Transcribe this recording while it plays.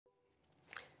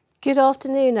Good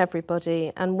afternoon,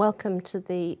 everybody, and welcome to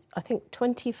the, I think,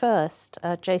 21st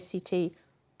JCT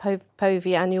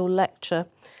Povey Annual Lecture.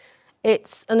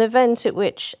 It's an event at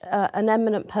which an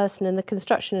eminent person in the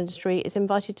construction industry is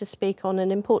invited to speak on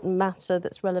an important matter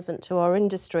that's relevant to our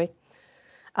industry.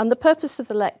 And the purpose of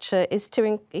the lecture is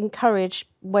to encourage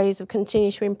ways of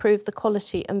continuing to improve the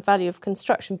quality and value of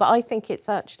construction, but I think it's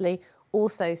actually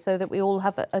also so that we all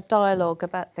have a dialogue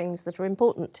about things that are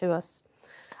important to us.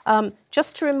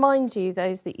 Just to remind you,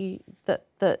 those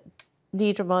that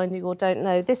need reminding or don't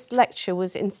know, this lecture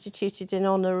was instituted in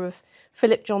honour of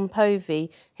Philip John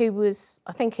Povey, who was,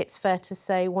 I think it's fair to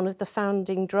say, one of the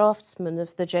founding draftsmen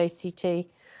of the JCT.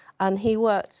 And he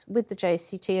worked with the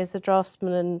JCT as a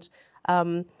draftsman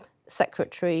and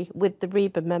secretary with the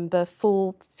REBA member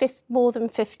for more than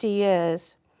 50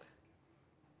 years.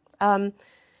 A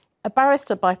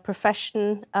barrister by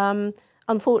profession,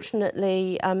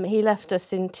 unfortunately, he left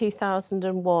us in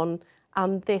 2001,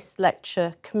 and this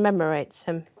lecture commemorates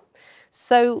him.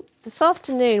 So this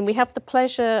afternoon, we have the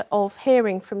pleasure of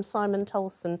hearing from Simon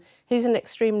Tolson, who's an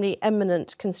extremely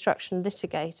eminent construction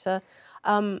litigator.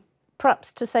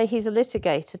 Perhaps to say he's a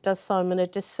litigator does Simon a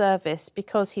disservice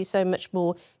because he's so much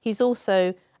more. He's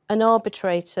also an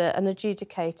arbitrator, an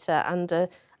adjudicator, and a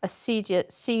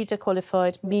CEDA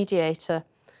qualified mediator.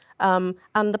 And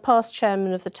the past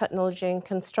chairman of the Technology and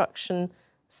Construction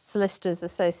Solicitors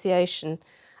Association.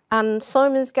 And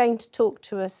Simon's going to talk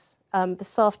to us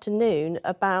this afternoon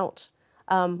about,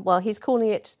 well, he's calling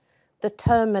it the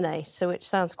Terminator, which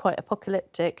sounds quite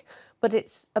apocalyptic, but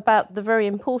it's about the very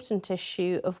important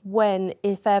issue of when,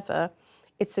 if ever,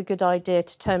 it's a good idea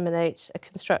to terminate a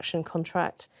construction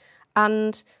contract.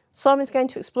 And Simon's going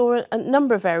to explore a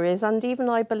number of areas, and even,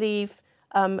 I believe,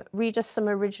 read us some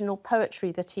original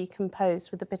poetry that he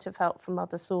composed with a bit of help from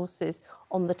other sources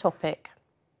on the topic.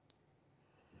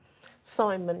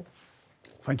 Simon.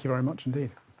 Thank you very much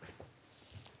indeed.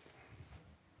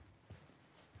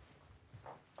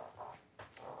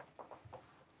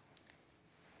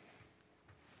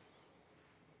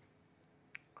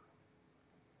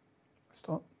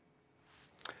 Start.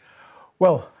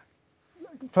 Well,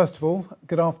 first of all,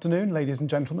 good afternoon, ladies and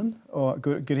gentlemen, or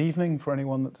good evening for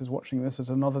anyone that is watching this at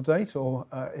another date, or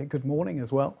good morning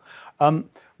as well.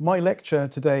 My lecture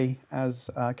today, as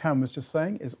Karen was just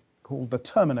saying, is called The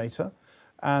Terminator,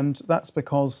 and that's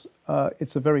because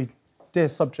it's a very dear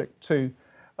subject to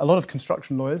a lot of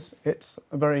construction lawyers. It's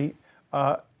a very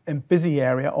busy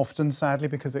area, often, sadly,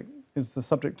 because it is the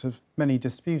subject of many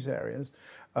dispute areas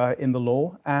in the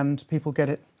law, and people get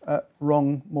it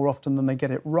wrong more often than they get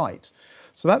it right.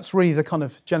 So that's really the kind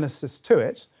of genesis to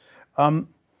it.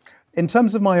 In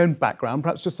terms of my own background,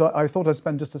 perhaps just I thought I'd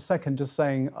spend just a second just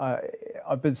saying,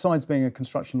 besides being a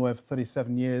construction lawyer for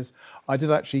 37 years, I did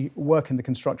actually work in the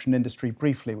construction industry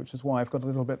briefly, which is why I've got a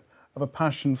little bit of a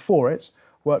passion for it.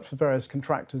 Worked for various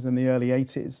contractors in the early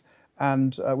 80s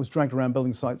and was dragged around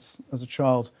building sites as a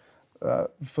child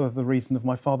for the reason of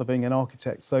my father being an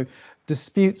architect. So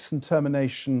disputes and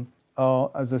termination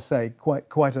are, as I say,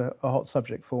 quite a hot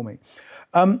subject for me.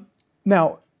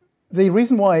 Now, the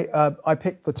reason why I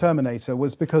picked the Terminator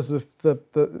was because of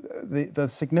the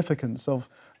significance of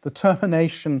the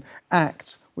Termination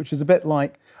Act, which is a bit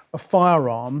like a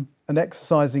firearm and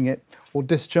exercising it or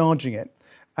discharging it.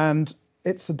 And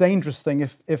it's a dangerous thing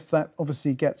if that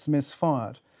obviously gets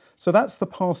misfired. So that's the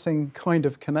passing kind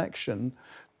of connection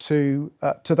to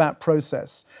that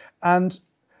process. And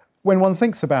when one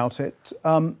thinks about it,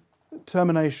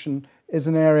 termination is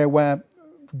an area where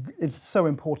it's so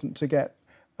important to get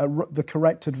the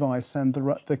correct advice and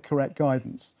the correct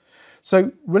guidance.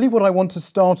 So really what I want to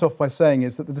start off by saying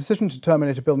is that the decision to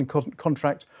terminate a building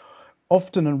contract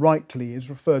often and rightly is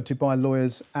referred to by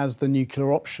lawyers as the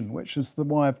nuclear option, which is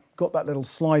why I've got that little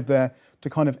slide there to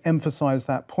kind of emphasise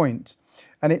that point.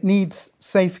 And it needs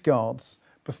safeguards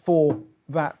before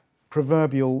that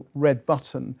proverbial red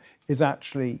button is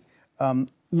actually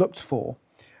looked for.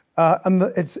 And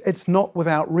it's not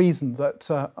without reason that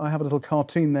I have a little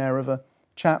cartoon there of a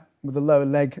chap with a lower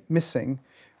leg missing,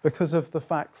 because of the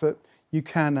fact that you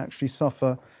can actually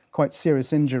suffer quite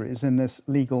serious injuries in this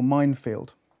legal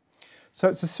minefield. So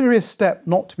it's a serious step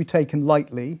not to be taken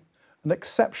lightly, an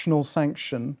exceptional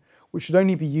sanction which should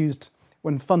only be used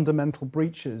when fundamental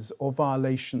breaches or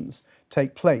violations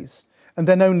take place, and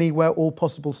then only where all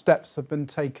possible steps have been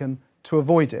taken to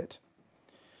avoid it.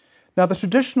 Now, the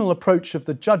traditional approach of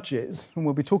the judges, and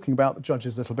we'll be talking about the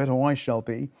judges a little bit, or I shall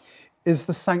be, is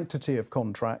the sanctity of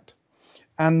contract.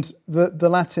 And the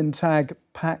Latin tag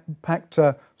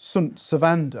pacta sunt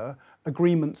servanda,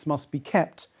 agreements must be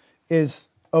kept, is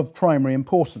of primary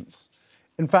importance.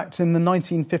 In fact, in the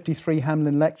 1953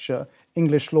 Hamlin Lecture,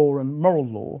 English Law and Moral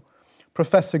Law,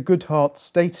 Professor Goodhart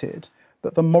stated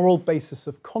that the moral basis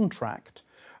of contract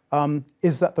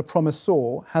is that the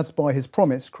promisor has by his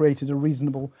promise created a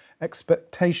reasonable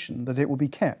expectation that it will be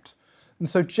kept. And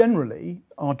so generally,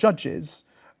 our judges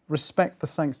respect the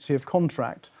sanctity of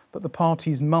contract, but the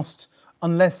parties must,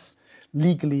 unless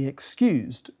legally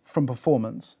excused from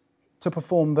performance, to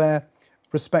perform their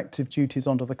respective duties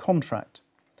under the contract.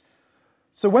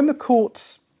 So when the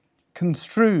courts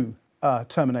construe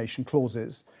termination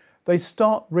clauses, they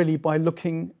start really by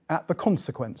looking at the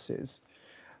consequences.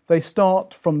 They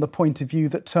start from the point of view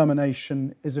that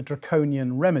termination is a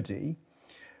draconian remedy,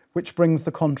 which brings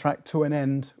the contract to an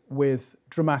end with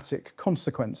dramatic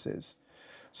consequences.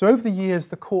 So over the years,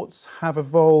 the courts have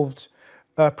evolved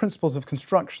principles of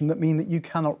construction that mean that you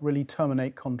cannot really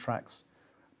terminate contracts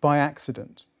by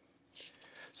accident.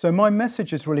 So my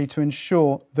message is really to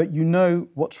ensure that you know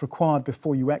what's required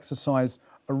before you exercise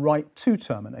a right to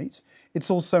terminate. It's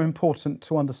also important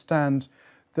to understand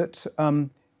that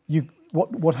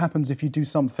what happens if you do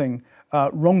something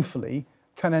wrongfully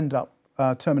can end up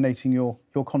terminating your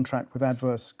contract with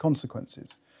adverse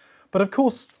consequences. But of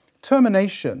course,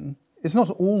 termination is not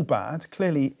all bad.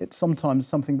 Clearly, it's sometimes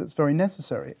something that's very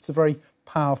necessary. It's a very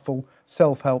powerful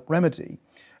self-help remedy.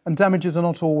 And damages are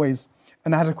not always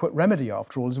an adequate remedy,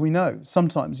 after all, as we know.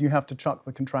 Sometimes you have to chuck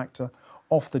the contractor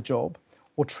off the job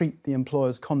or treat the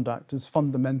employer's conduct as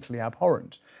fundamentally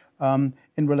abhorrent in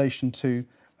relation to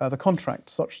the contract,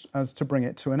 such as to bring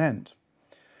it to an end.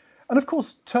 And of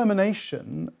course,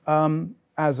 termination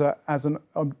as an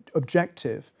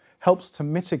objective helps to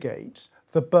mitigate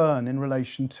the burn in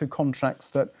relation to contracts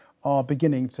that are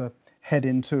beginning to head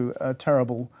into a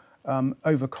terrible,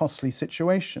 over-costly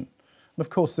situation. And of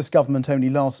course, this government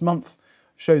only last month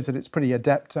shows that it's pretty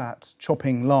adept at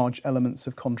chopping large elements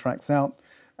of contracts out,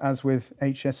 as with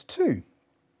HS2.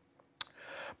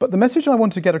 But the message I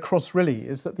want to get across really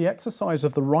is that the exercise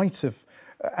of the right of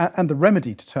and the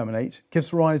remedy to terminate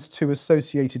gives rise to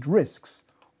associated risks,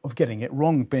 of getting it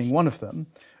wrong being one of them,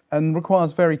 and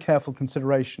requires very careful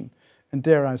consideration and,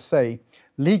 dare I say,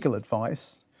 legal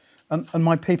advice. And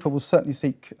my paper will certainly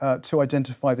seek to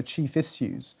identify the chief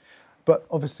issues. But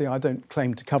obviously I don't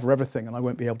claim to cover everything, and I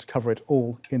won't be able to cover it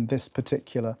all in this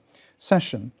particular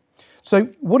session. So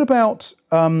what about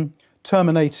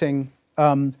terminating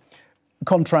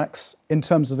contracts in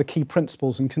terms of the key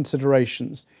principles and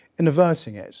considerations in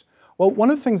averting it? Well, one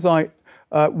of the things I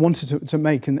wanted to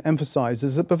make and emphasise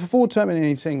is that before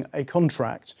terminating a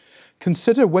contract,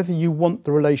 consider whether you want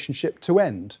the relationship to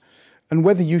end and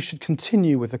whether you should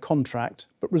continue with the contract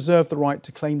but reserve the right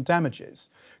to claim damages.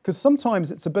 Because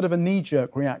sometimes it's a bit of a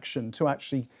knee-jerk reaction to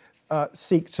actually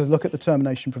seek to look at the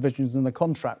termination provisions in the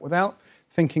contract without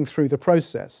thinking through the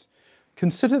process.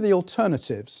 Consider the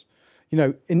alternatives,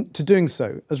 to doing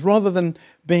so, as rather than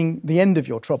being the end of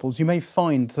your troubles, you may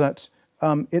find that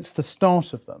it's the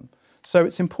start of them. So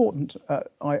it's important,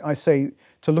 I say,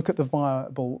 to look at the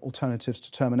viable alternatives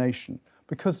to termination,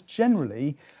 because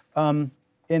generally,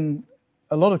 in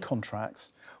a lot of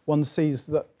contracts, one sees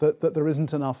that there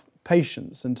isn't enough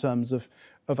patience in terms of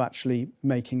actually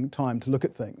making time to look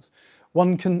at things.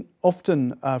 One can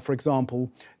often, for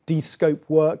example, de-scope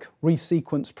work,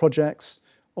 resequence projects.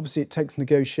 Obviously, it takes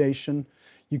negotiation.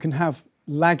 You can have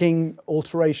lagging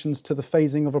alterations to the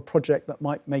phasing of a project that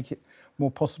might make it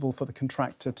more possible for the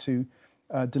contractor to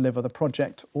deliver the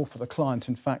project, or for the client,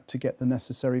 in fact, to get the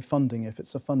necessary funding if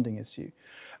it's a funding issue.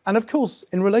 And of course,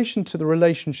 in relation to the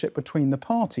relationship between the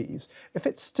parties, if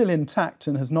it's still intact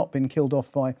and has not been killed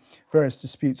off by various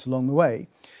disputes along the way,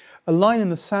 a line in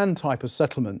the sand type of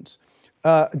settlement,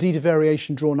 a deed of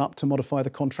variation drawn up to modify the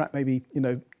contract, maybe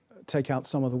take out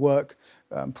some of the work,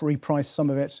 reprice some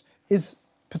of it, is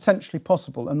potentially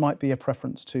possible and might be a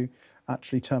preference to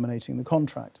actually terminating the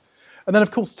contract. And then,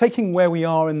 of course, taking where we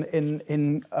are in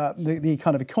the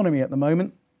kind of economy at the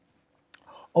moment,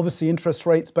 obviously interest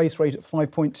rates, base rate at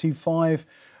 5.25.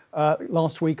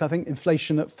 Last week, I think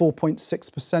inflation at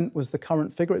 4.6% was the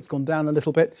current figure. It's gone down a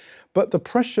little bit. But the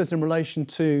pressures in relation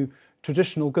to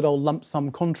traditional good old lump sum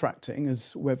contracting,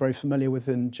 as we're very familiar with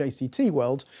in JCT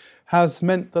world, has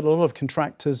meant that a lot of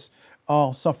contractors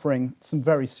are suffering some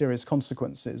very serious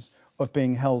consequences of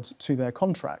being held to their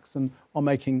contracts and are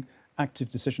making active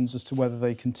decisions as to whether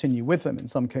they continue with them in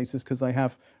some cases, because they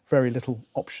have very little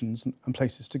options and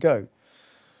places to go.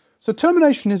 So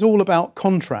termination is all about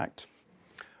contract.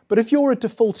 But if you're a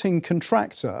defaulting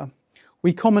contractor,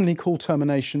 we commonly call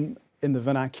termination in the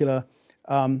vernacular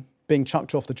being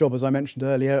chucked off the job, as I mentioned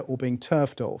earlier, or being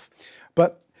turfed off.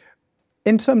 But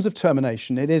in terms of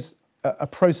termination, it is a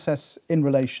process in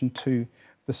relation to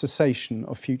the cessation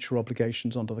of future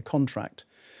obligations under the contract.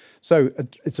 So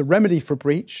it's a remedy for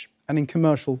breach, and in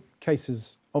commercial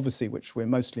cases, obviously, which we're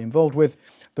mostly involved with,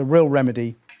 the real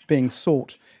remedy being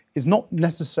sought is not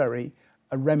necessarily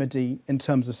a remedy in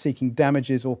terms of seeking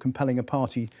damages or compelling a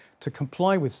party to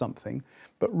comply with something,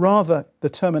 but rather the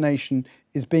termination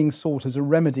is being sought as a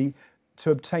remedy to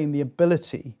obtain the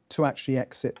ability to actually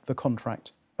exit the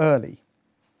contract early.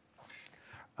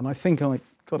 And I think I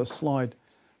got a slide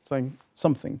saying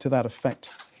something to that effect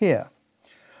here.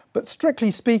 But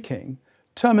strictly speaking,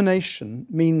 termination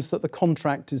means that the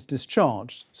contract is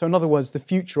discharged. So in other words, the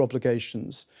future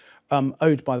obligations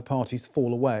owed by the parties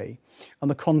fall away,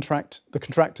 and the contract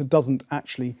doesn't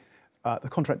actually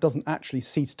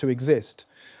cease to exist.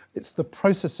 It's the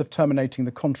process of terminating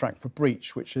the contract for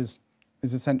breach which is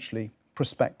essentially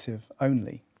prospective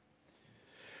only.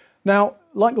 Now,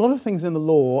 like a lot of things in the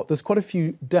law, there's quite a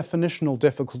few definitional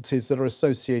difficulties that are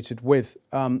associated with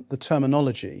the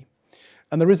terminology.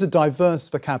 And there is a diverse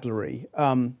vocabulary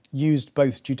used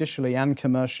both judicially and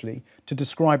commercially to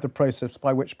describe the process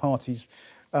by which parties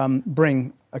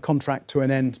bring a contract to an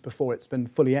end before it's been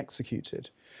fully executed.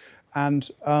 And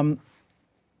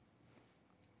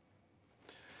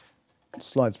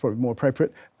slide's probably more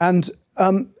appropriate. And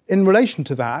in relation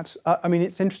to that, I mean,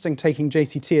 it's interesting taking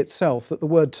JCT itself that the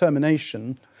word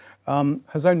termination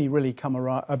has only really come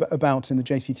about in the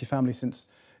JCT family since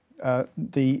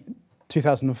the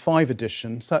 2005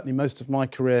 edition. Certainly most of my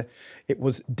career, it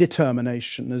was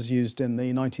determination as used in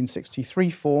the 1963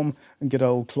 form and good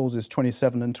old clauses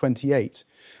 27 and 28.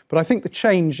 But I think the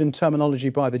change in terminology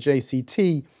by the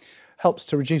JCT helps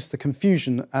to reduce the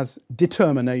confusion, as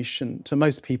determination to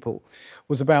most people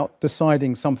was about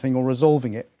deciding something or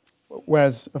resolving it,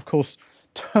 whereas of course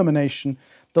termination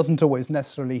doesn't always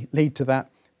necessarily lead to that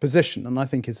position, and I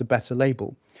think is a better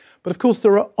label. But of course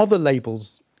there are other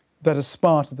labels that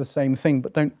aspire to the same thing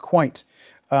but don't quite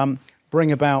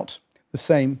bring about the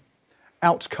same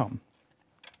outcome.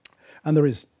 And there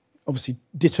is obviously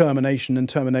determination and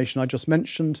termination I just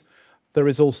mentioned. There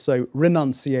is also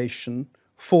renunciation,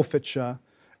 forfeiture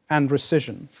and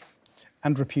rescission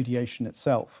and repudiation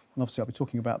itself. And obviously I'll be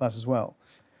talking about that as well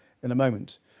in a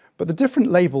moment. But the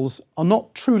different labels are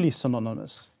not truly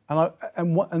synonymous.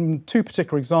 And two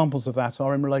particular examples of that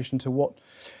are in relation to what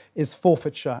is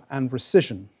forfeiture and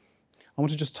rescission. I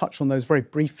want to just touch on those very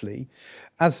briefly.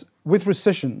 As with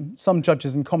rescission, some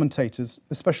judges and commentators,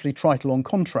 especially Trital on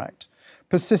contract,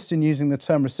 persist in using the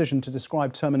term rescission to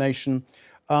describe termination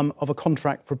of a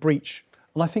contract for breach.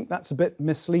 And I think that's a bit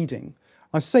misleading.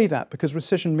 I say that because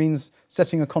rescission means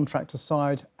setting a contract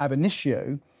aside ab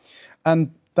initio,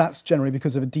 and that's generally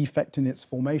because of a defect in its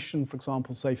formation, for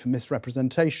example, say for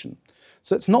misrepresentation.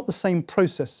 So it's not the same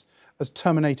process as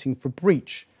terminating for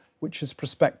breach, which is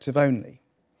prospective only.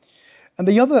 And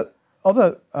the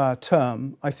other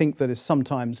term I think that is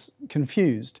sometimes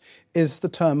confused is the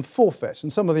term forfeit.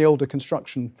 And some of the older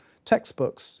construction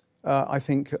textbooks I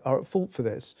think are at fault for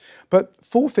this. But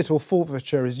forfeit or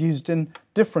forfeiture is used in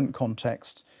different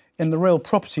contexts. In the real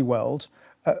property world,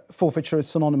 forfeiture is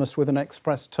synonymous with an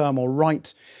express term or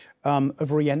right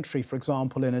of re-entry, for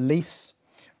example, in a lease.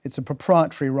 It's a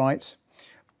proprietary right.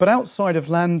 But outside of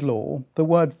land law, the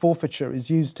word forfeiture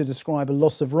is used to describe a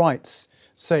loss of rights,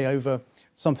 say over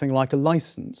something like a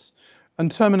license.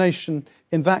 And termination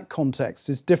in that context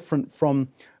is different from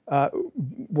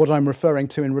what I'm referring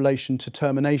to in relation to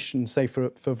termination, say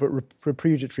for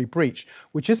repudiatory breach,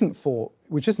 which isn't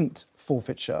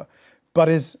forfeiture, but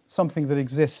is something that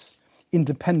exists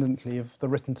independently of the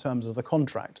written terms of the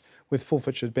contract, with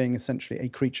forfeiture being essentially a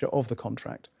creature of the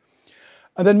contract.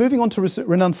 And then moving on to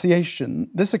renunciation,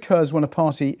 this occurs when a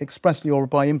party expressly or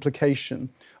by implication,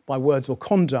 by words or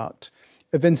conduct,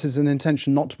 evinces an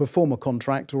intention not to perform a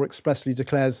contract or expressly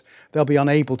declares they'll be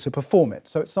unable to perform it.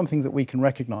 So it's something that we can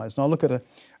recognise. And I'll look at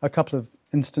a couple of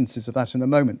instances of that in a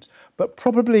moment. But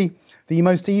probably the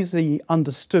most easily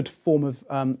understood form of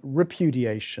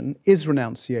repudiation is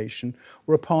renunciation,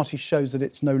 where a party shows that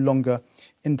it's no longer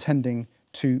intending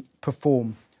to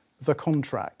perform the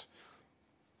contract.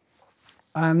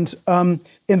 And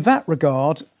in that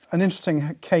regard, an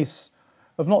interesting case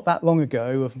of not that long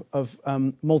ago of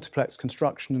multiplex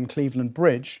construction in Cleveland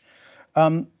Bridge.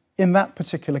 In that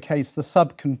particular case, the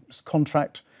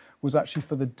subcontract was actually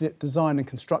for the design and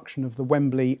construction of the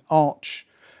Wembley Arch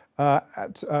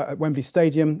at Wembley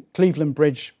Stadium. Cleveland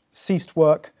Bridge ceased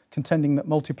work, contending that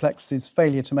Multiplex's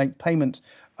failure to make payment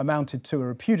amounted to a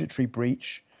repudiatory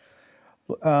breach.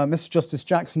 Mr. Justice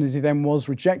Jackson, as he then was,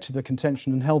 rejected the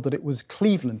contention and held that it was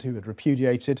Cleveland who had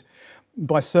repudiated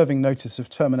by serving notice of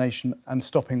termination and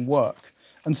stopping work.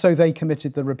 and so they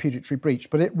committed the repudiatory breach,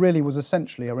 but it really was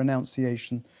essentially a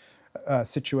renunciation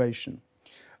situation.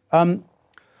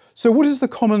 So what is the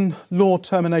common law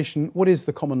termination? What is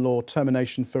the common law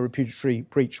termination for repudiatory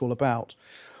breach all about?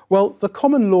 Well, the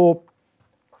common law,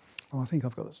 I think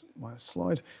I've got my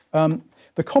slide.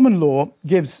 The common law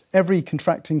gives every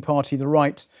contracting party the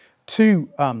right to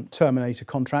terminate a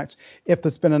contract if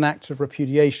there's been an act of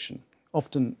repudiation.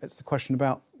 Often it's the question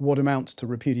about what amounts to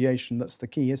repudiation that's the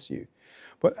key issue.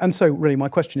 And so really my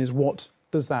question is, what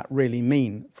does that really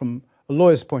mean from a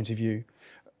lawyer's point of view?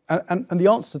 And the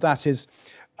answer to that is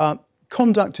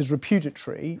conduct is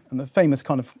repudiatory, and the famous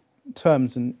kind of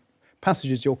terms and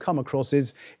passages you'll come across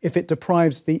is if it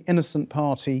deprives the innocent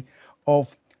party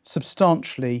of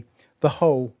substantially the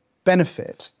whole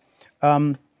benefit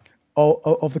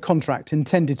of the contract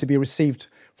intended to be received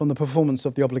from the performance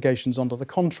of the obligations under the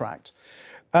contract.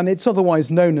 And it's otherwise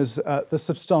known as the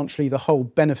substantially the whole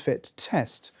benefit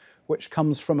test, which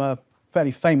comes from a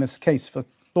fairly famous case for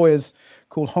lawyers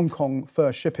called Hong Kong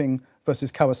Fur Shipping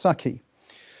versus Kawasaki.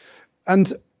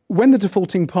 And when the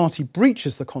defaulting party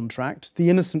breaches the contract, the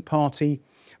innocent party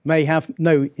may have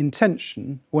no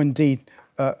intention, or indeed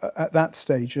at that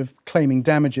stage, of claiming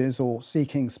damages or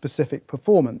seeking specific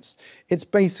performance. It's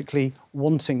basically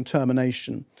wanting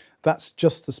termination. That's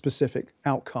just the specific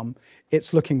outcome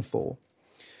it's looking for.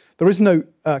 There is no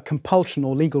compulsion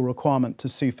or legal requirement to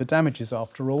sue for damages,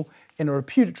 after all. In a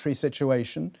repudiatory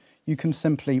situation, you can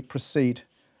simply proceed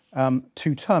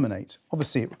to terminate.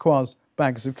 Obviously, it requires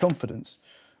bags of confidence,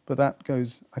 but that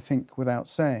goes, I think, without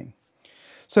saying.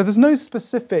 So there's no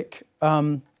specific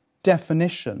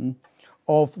definition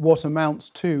of what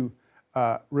amounts to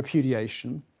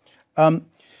repudiation. The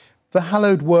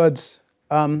hallowed words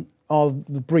are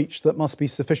the breach that must be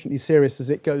sufficiently serious as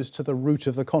it goes to the root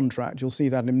of the contract. You'll see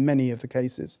that in many of the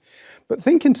cases. But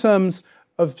think in terms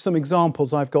of some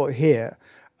examples I've got here.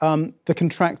 The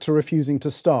contractor refusing to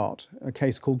start, a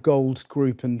case called Gold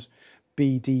Group and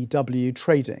BDW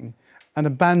Trading, an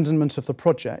abandonment of the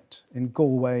project in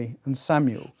Galway and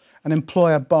Samuel, an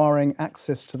employer barring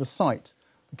access to the site,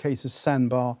 the case of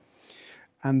Sandbar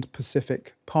and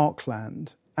Pacific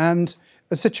Parkland, and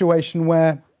a situation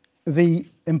where the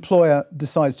employer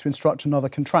decides to instruct another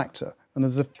contractor. And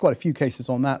there's quite a few cases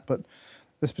on that, but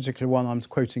this particular one I'm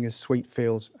quoting is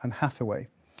Sweetfield and Hathaway.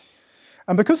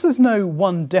 And because there's no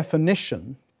one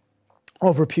definition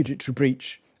of repudiatory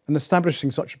breach, and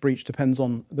establishing such a breach depends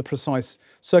on the precise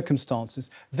circumstances,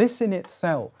 this in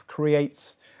itself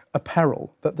creates a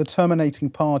peril that the terminating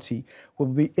party will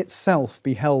be itself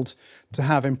be held to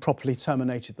have improperly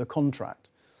terminated the contract.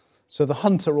 So the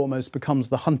hunter almost becomes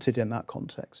the hunted in that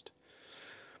context.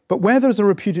 But where there's a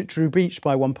repudiatory breach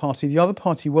by one party, the other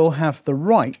party will have the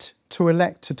right to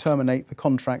elect to terminate the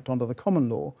contract under the common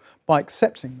law by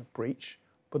accepting the breach,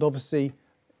 but obviously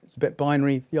it's a bit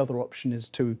binary. The other option is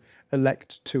to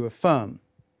elect to affirm.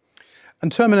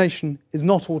 And termination is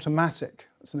not automatic.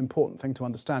 That's an important thing to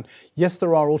understand. Yes,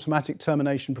 there are automatic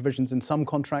termination provisions in some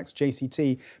contracts.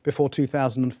 JCT, before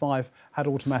 2005, had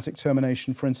automatic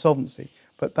termination for insolvency,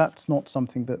 but that's not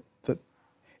something that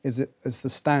is the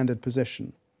standard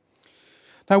position.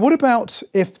 Now, what about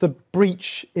if the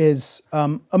breach is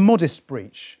a modest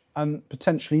breach and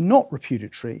potentially not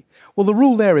repudiatory? Well, the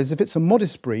rule there is if it's a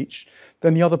modest breach,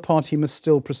 then the other party must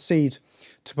still proceed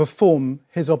to perform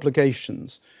his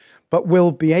obligations, but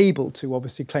will be able to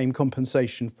obviously claim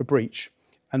compensation for breach,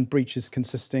 and breaches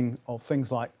consisting of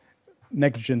things like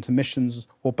negligent omissions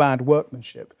or bad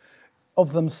workmanship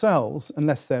of themselves,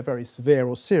 unless they're very severe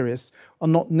or serious, are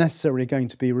not necessarily going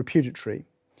to be repudiatory.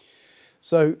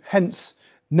 So hence,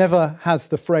 never has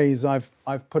the phrase I've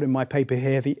put in my paper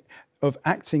here, of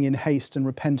acting in haste and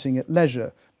repenting at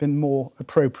leisure, been more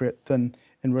appropriate than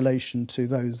in relation to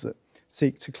those that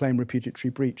seek to claim repudiatory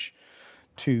breach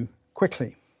too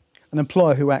quickly. An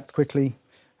employer who acts quickly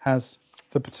has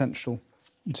the potential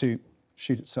to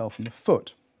shoot itself in the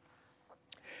foot.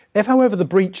 If, however, the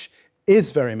breach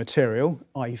is very material,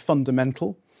 i.e.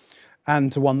 fundamental,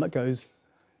 and one that goes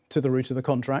to the root of the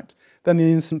contract, then the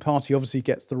innocent party obviously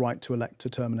gets the right to elect to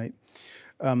terminate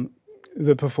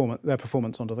their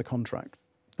performance under the contract.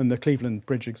 And the Cleveland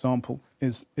Bridge example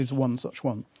is one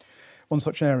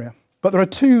such area. But there are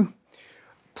two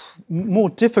more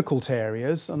difficult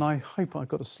areas, and I hope I've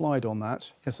got a slide on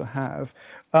that. Yes, I have,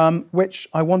 which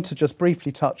I want to just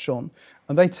briefly touch on.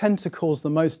 And they tend to cause the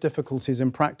most difficulties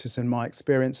in practice, in my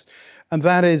experience. And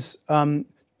that is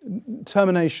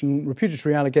termination,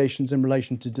 repudiatory allegations in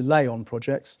relation to delay on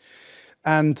projects.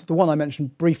 And the one I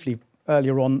mentioned briefly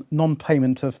earlier on,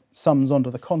 non-payment of sums under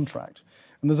the contract.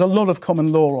 And there's a lot of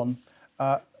common law on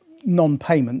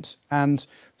non-payment, and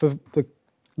for the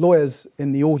lawyers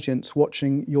in the audience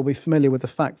watching, you'll be familiar with the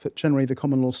fact that generally the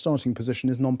common law starting position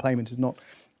is non-payment is not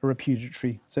a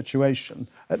repudiatory situation,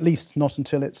 at least not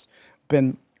until it's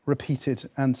been repeated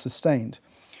and sustained.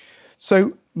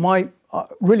 So my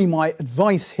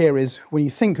advice here is, when you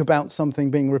think about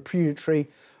something being repudiatory,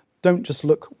 don't just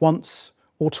look once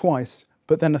or twice,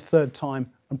 but then a third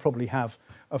time, and probably have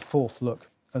a fourth look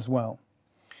as well.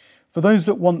 For those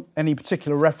that want any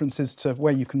particular references to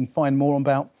where you can find more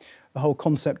about the whole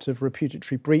concept of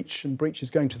repudiatory breach and breaches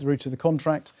going to the root of the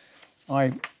contract,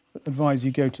 I advise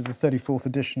you go to the 34th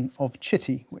edition of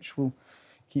Chitty, which will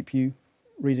keep you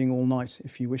reading all night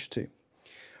if you wish to.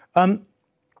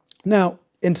 Now,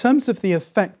 in terms of the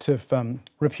effect of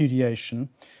repudiation,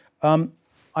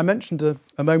 I mentioned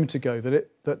a moment ago that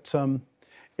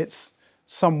it's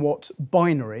somewhat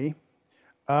binary.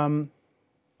 Perhaps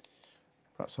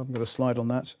I haven't got a slide on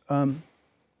that.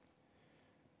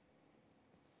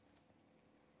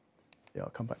 Yeah, I'll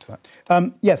come back to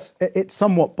that. Yes, it's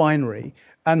somewhat binary,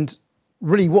 and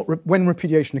really when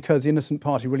repudiation occurs, the innocent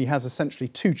party really has essentially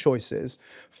two choices.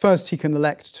 First, he can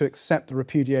elect to accept the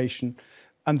repudiation,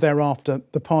 and thereafter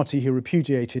the party who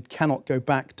repudiated cannot go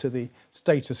back to the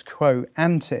status quo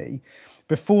ante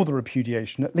before the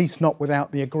repudiation, at least not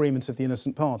without the agreement of the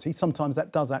innocent party. Sometimes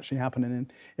that does actually happen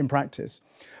in practice.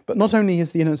 But not only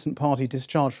is the innocent party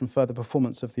discharged from further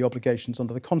performance of the obligations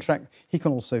under the contract, he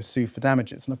can also sue for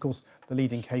damages. And of course, the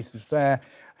leading cases there,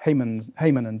 Hayman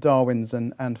and Darwin's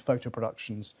and Photo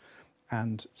Productions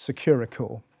and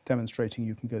Securicor, demonstrating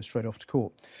you can go straight off to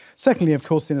court. Secondly, of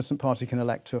course, the innocent party can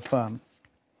elect to affirm.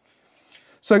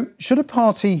 So should a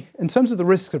party, in terms of the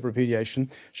risks of repudiation,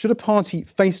 should a party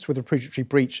faced with a repudiatory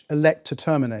breach elect to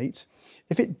terminate?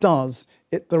 If it does,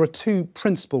 there are two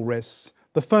principal risks.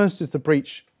 The first is the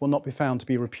breach will not be found to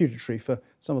be repudiatory for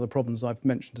some of the problems I've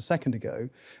mentioned a second ago.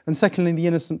 And secondly, the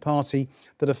innocent party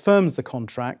that affirms the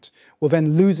contract will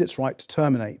then lose its right to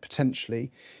terminate, potentially,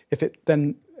 if it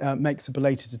then makes a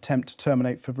belated attempt to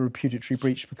terminate for the repudiatory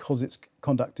breach because its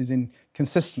conduct is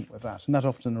inconsistent with that. And that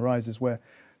often arises where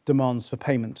demands for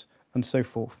payment and so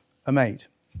forth are made.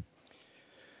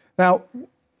 Now,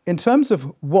 in terms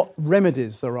of what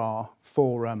remedies there are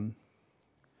for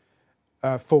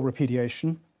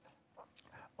repudiation,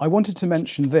 I wanted to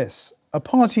mention this. A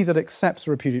party that accepts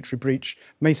a repudiatory breach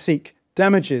may seek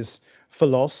damages for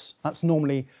loss. That's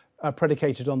normally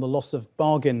predicated on the loss of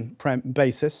bargain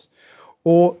basis,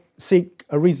 or seek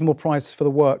a reasonable price for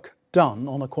the work done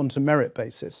on a quantum merit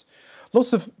basis.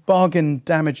 Loss of bargain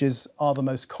damages are the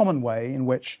most common way in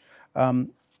which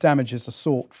damages are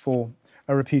sought for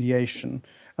a repudiation,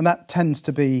 and that tends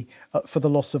to be for the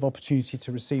loss of opportunity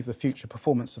to receive the future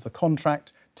performance of the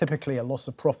contract, typically a loss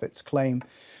of profits claim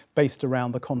based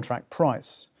around the contract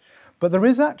price. But there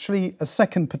is actually a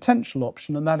second potential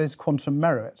option, and that is quantum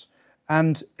merit.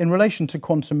 And in relation to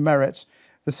quantum merit,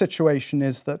 the situation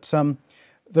is that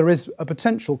there is a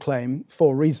potential claim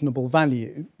for reasonable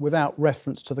value without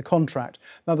reference to the contract.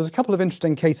 Now, there's a couple of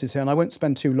interesting cases here, and I won't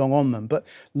spend too long on them, but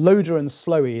Loader and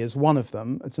Slowey is one of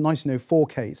them. It's a 1904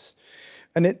 case,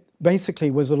 and it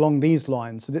basically was along these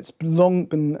lines, that it's long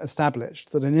been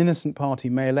established that an innocent party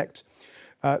may elect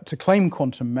to claim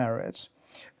quantum merit,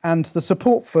 and the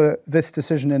support for this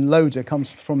decision in Loader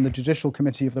comes from the Judicial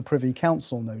Committee of the Privy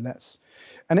Council, no less.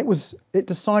 And it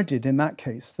decided in that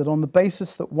case that on the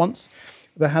basis that once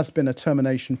there has been a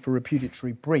termination for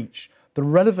repudiatory breach, the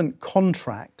relevant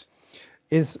contract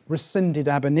is rescinded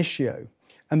ab initio,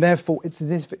 and therefore it's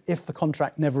as if the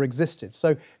contract never existed.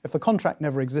 So if the contract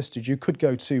never existed, you could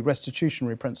go to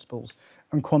restitutionary principles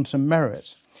and quantum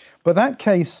merit. But that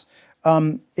case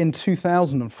in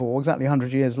 2004, exactly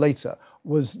 100 years later,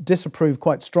 was disapproved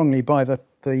quite strongly by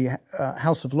the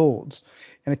House of Lords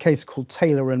in a case called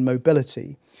Taylor and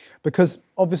Mobility, because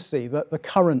obviously the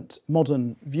current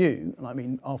modern view, and I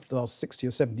mean after the last 60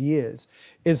 or 70 years,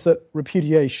 is that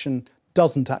repudiation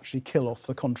doesn't actually kill off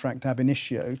the contract ab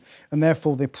initio, and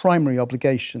therefore the primary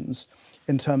obligations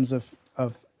in terms of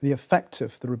the effect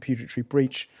of the repudiatory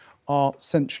breach are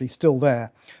essentially still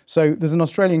there. So there's an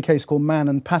Australian case called Mann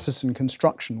and Patterson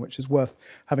Construction, which is worth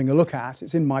having a look at.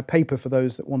 It's in my paper for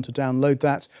those that want to download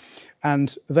that.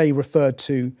 And they referred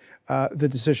to the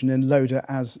decision in Loader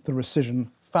as the rescission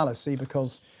fallacy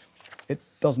because it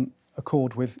doesn't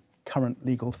accord with current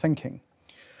legal thinking.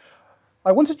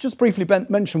 I wanted to just briefly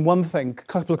mention one thing. A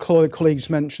couple of colleagues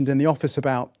mentioned in the office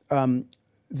about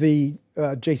the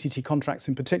JCT contracts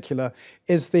in particular,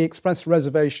 is the express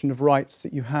reservation of rights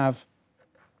that you have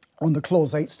on the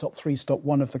clause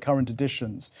 8.3.1 of the current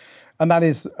editions. And that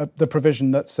is the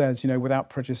provision that says, without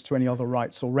prejudice to any other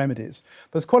rights or remedies.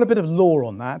 There's quite a bit of law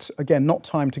on that. Again, not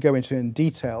time to go into in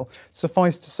detail.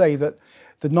 Suffice to say that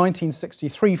the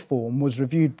 1963 form was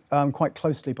reviewed quite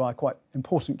closely by a quite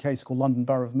important case called London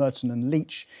Borough of Merton and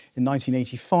Leach in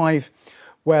 1985,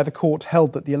 where the court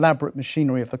held that the elaborate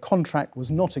machinery of the contract was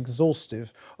not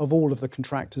exhaustive of all of the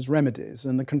contractor's remedies,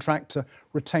 and the contractor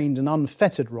retained an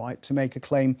unfettered right to make a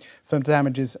claim for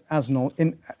damages as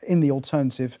in the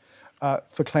alternative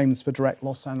for claims for direct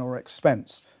loss and or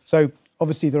expense. So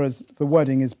obviously the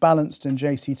wording is balanced, and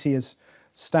JCT is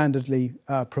standardly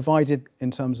provided in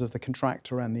terms of the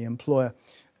contractor and the employer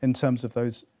in terms of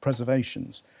those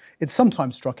preservations. It's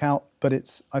sometimes struck out, but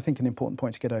it's, I think, an important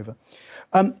point to get over.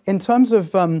 In terms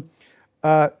of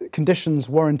conditions,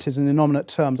 warranties and innominate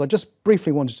terms, I just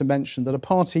briefly wanted to mention that a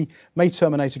party may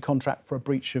terminate a contract for a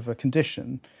breach of a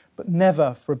condition, but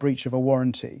never for a breach of a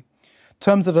warranty.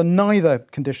 Terms that are neither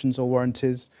conditions or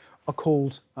warranties are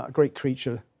called, a great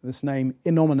creature, this name,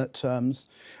 innominate terms,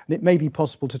 and it may be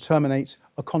possible to terminate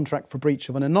a contract for breach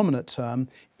of an innominate term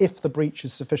if the breach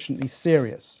is sufficiently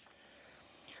serious.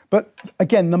 But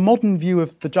again, the modern view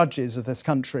of the judges of this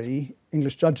country,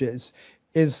 English judges,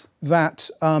 is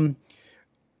that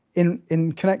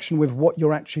in connection with what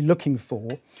you're actually looking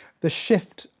for, the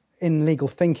shift in legal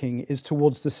thinking is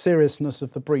towards the seriousness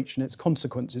of the breach and its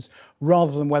consequences,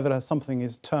 rather than whether something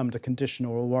is termed a condition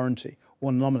or a warranty or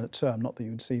a nominate term, not that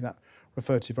you would see that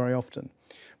referred to very often.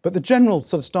 But the general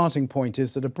sort of starting point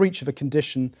is that a breach of a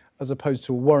condition as opposed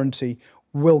to a warranty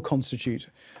will constitute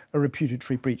a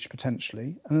repudiatory breach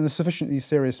potentially, and then a sufficiently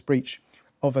serious breach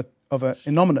of an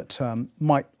innominate term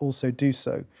might also do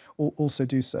so,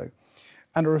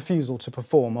 And a refusal to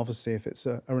perform, obviously, if it's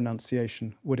a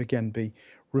renunciation, would again be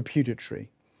repudiatory.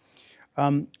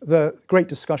 The great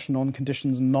discussion on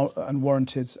conditions and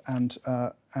warranties and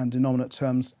innominate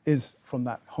terms is from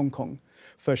that Hong Kong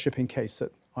first shipping case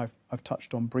that I've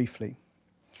touched on briefly.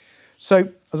 So,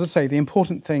 as I say, the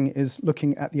important thing is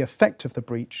looking at the effect of the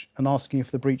breach and asking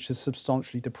if the breach has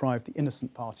substantially deprived the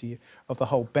innocent party of the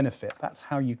whole benefit. That's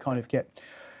how you kind of get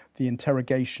the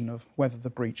interrogation of whether the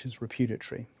breach is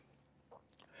repudiatory.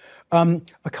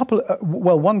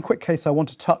 One quick case I want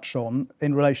to touch on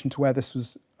in relation to where this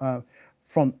was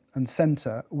front and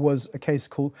centre was a case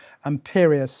called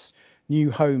Imperious New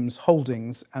Homes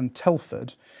Holdings and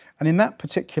Telford. And in that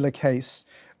particular case,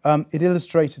 it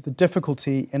illustrated the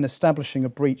difficulty in establishing a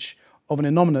breach of an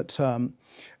innominate term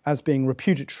as being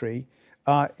repudiatory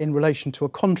in relation to a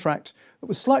contract that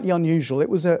was slightly unusual. It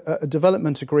was a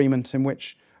development agreement in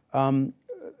which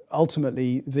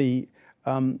ultimately the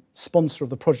sponsor of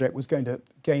the project was going to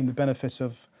gain the benefit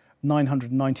of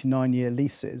 999-year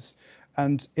leases,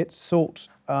 and it sought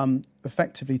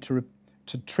effectively to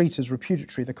treat as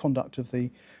repudiatory the conduct of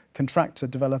the contractor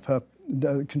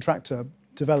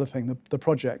developing the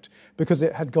project because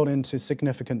it had got into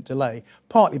significant delay,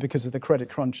 partly because of the credit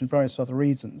crunch and various other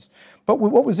reasons. But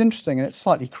what was interesting, and it's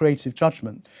slightly creative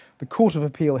judgment, the Court of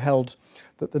Appeal held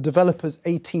that the developer's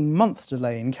 18-month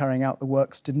delay in carrying out the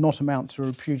works did not amount to a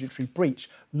repudiatory breach,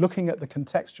 looking at the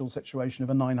contextual situation of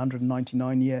a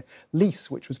 999-year lease,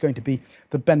 which was going to be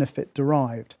the benefit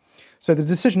derived. So the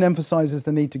decision emphasises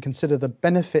the need to consider the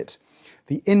benefit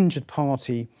the injured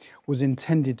party was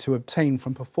intended to obtain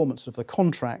from performance of the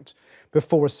contract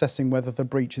before assessing whether the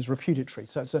breach is repudiatory.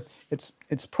 So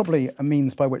it's probably a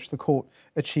means by which the court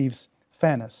achieves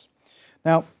fairness.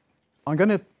 Now, I'm going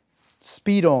to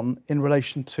speed on in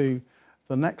relation to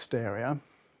the next area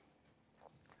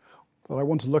that I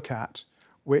want to look at,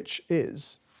 which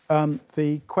is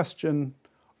the question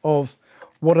of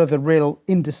what are the real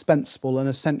indispensable and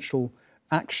essential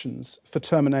actions for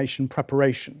termination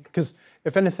preparation. Because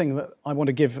if anything that I want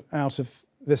to give out of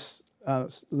this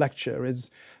lecture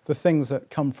is the things that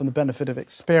come from the benefit of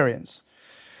experience.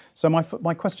 So my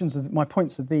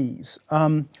points are these.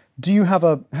 Do you have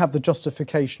the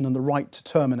justification and the right to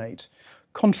terminate?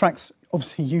 Contracts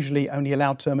obviously usually only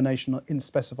allow termination in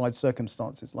specified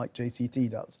circumstances, like JCT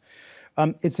does.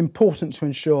 It's important to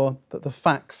ensure that the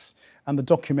facts and the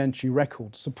documentary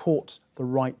record support the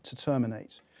right to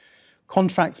terminate.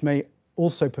 Contracts may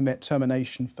also permit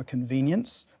termination for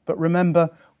convenience, but remember,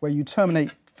 where you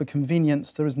terminate for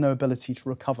convenience, there is no ability to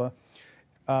recover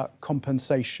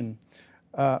compensation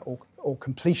or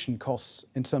completion costs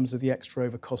in terms of the extra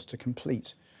over cost to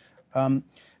complete.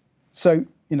 So,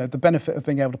 the benefit of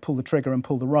being able to pull the trigger and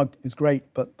pull the rug is great,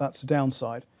 but that's a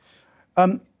downside.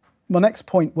 My next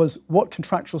point was, what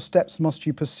contractual steps must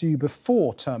you pursue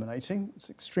before terminating? It's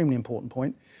an extremely important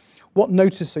point. What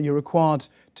notice are you required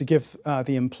to give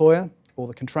the employer or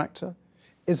the contractor?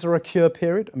 Is there a cure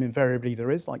period? I mean, invariably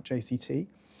there is, like JCT,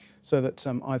 so that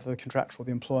either the contractor or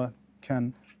the employer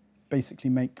can basically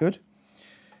make good.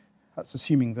 That's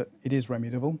assuming that it is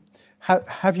remediable.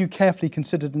 Have you carefully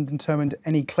considered and determined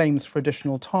any claims for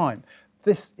additional time?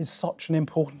 This is such an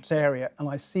important area, and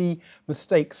I see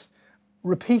mistakes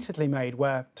repeatedly made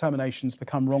where terminations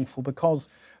become wrongful because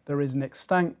there is an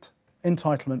extant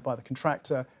entitlement by the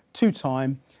contractor to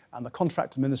time, and the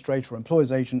contract administrator or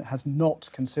employer's agent has not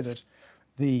considered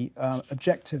the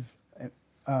objective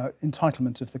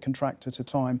entitlement of the contractor to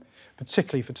time,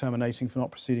 particularly for terminating for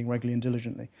not proceeding regularly and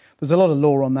diligently. There's a lot of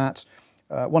law on that.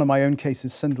 One of my own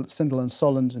cases, Sindel and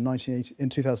Solland in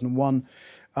 2001,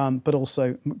 but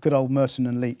also good old Merton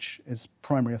and Leach is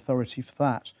primary authority for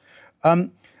that.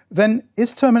 Then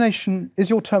is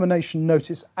your termination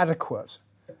notice adequate?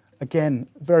 Again,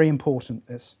 very important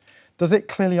this. Does it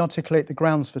clearly articulate the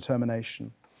grounds for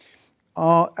termination?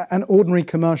 An ordinary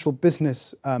commercial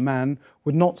business man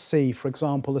would not see, for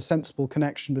example, a sensible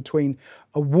connection between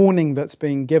a warning that's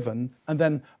being given and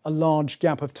then a large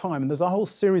gap of time. And there's a whole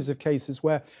series of cases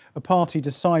where a party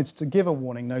decides to give a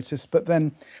warning notice but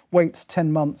then waits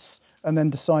 10 months and then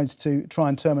decides to try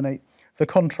and terminate the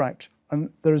contract. And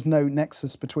there is no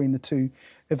nexus between the two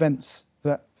events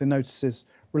that the notices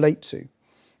relate to.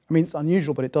 I mean, it's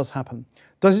unusual, but it does happen.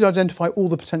 Does it identify all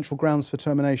the potential grounds for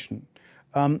termination?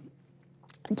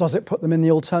 Does it put them in the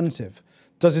alternative?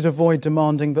 Does it avoid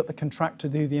demanding that the contractor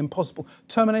do the impossible?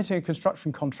 Terminating a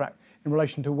construction contract in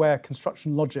relation to where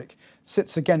construction logic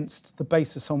sits against the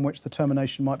basis on which the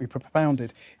termination might be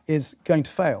propounded is going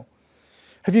to fail.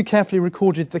 Have you carefully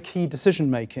recorded the key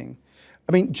decision making?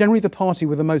 I mean, generally the party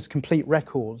with the most complete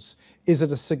records is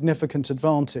at a significant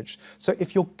advantage. So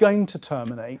if you're going to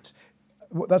terminate,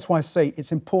 that's why I say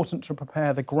it's important to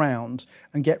prepare the ground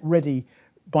and get ready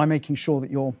by making sure that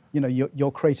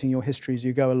you're creating your history as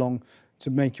you go along to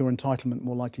make your entitlement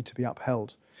more likely to be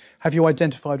upheld. Have you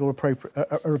identified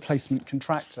a replacement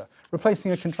contractor?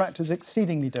 Replacing a contractor is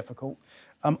exceedingly difficult.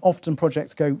 Often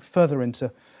projects go further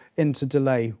into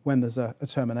delay when there's a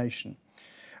termination.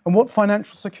 And what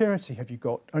financial security have you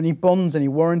got? Any bonds, any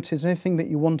warranties, anything that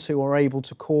you want to or are able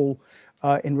to call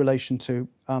in relation to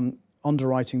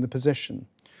underwriting the position?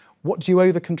 What do you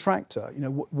owe the contractor?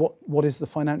 What is the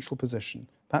financial position?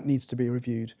 That needs to be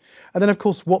reviewed. And then, of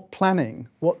course, what planning?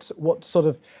 What sort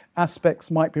of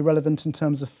aspects might be relevant in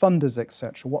terms of funders,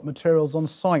 etc.? What materials on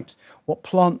site? What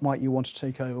plant might you want to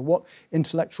take over? What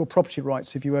intellectual property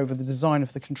rights have you over the design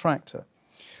of the contractor?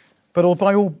 But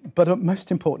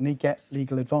most importantly, get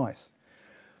legal advice.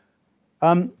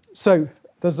 So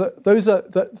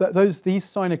these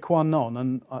sine qua non,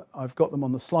 and I've got them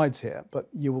on the slides here, but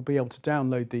you will be able to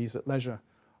download these at leisure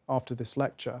after this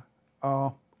lecture,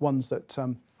 are ones that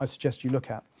I suggest you look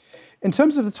at. In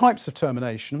terms of the types of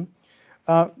termination,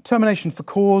 termination for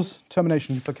cause,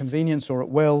 termination for convenience or at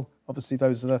will, obviously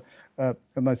those are the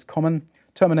most common.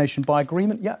 Termination by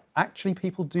agreement, yeah, actually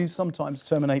people do sometimes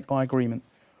terminate by agreement.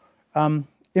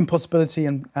 Impossibility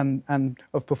and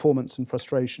of performance and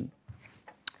frustration.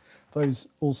 Those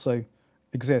also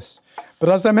exist. But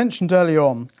as I mentioned earlier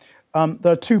on,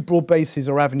 there are two broad bases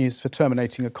or avenues for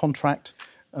terminating a contract,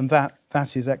 and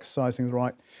that is exercising the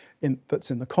right that's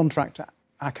in the contract,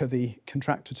 aka the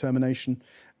contractor termination,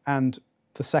 and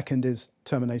the second is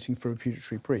terminating for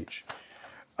repudiatory breach.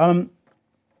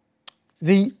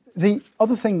 The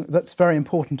other thing that's very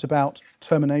important about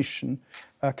termination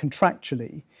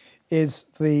contractually is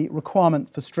the requirement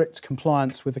for strict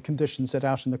compliance with the conditions set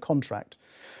out in the contract.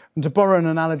 And to borrow an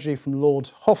analogy from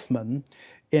Lord Hoffman,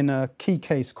 in a key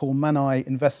case called Manai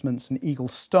Investments and Eagle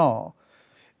Star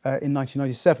in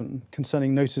 1997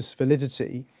 concerning notice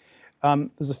validity,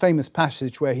 there's a famous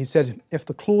passage where he said, if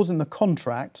the clause in the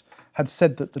contract had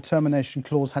said that the termination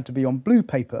clause had to be on blue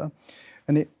paper,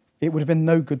 and it would have been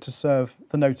no good to serve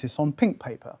the notice on pink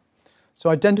paper. So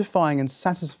identifying and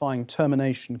satisfying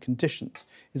termination conditions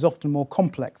is often more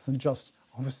complex than just,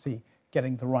 obviously,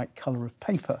 getting the right colour of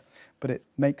paper, but it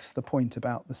makes the point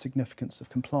about the significance of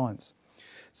compliance.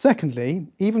 Secondly,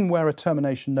 even where a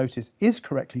termination notice is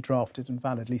correctly drafted and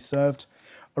validly served,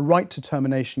 a right to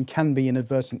termination can be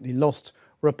inadvertently lost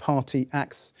where a party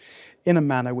acts in a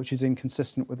manner which is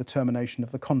inconsistent with the termination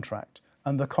of the contract.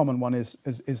 And the common one is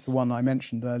the one I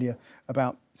mentioned earlier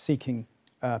about seeking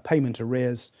payment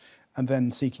arrears and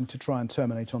then seeking to try and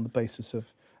terminate on the basis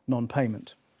of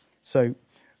non-payment. So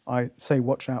I say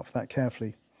watch out for that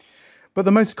carefully. But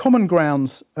the most common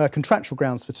grounds, contractual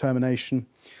grounds for termination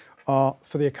are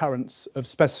for the occurrence of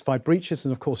specified breaches,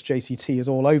 and of course JCT is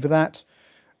all over that.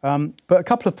 But a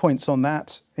couple of points on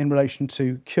that in relation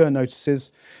to cure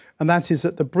notices, and that is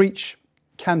that the breach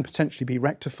can potentially be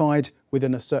rectified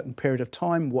within a certain period of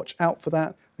time. Watch out for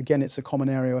that. Again, it's a common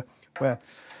area where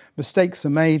mistakes are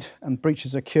made and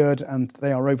breaches are cured and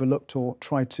they are overlooked or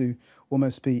tried to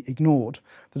almost be ignored.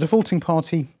 The defaulting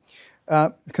party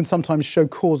can sometimes show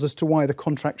cause as to why the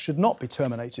contract should not be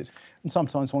terminated. And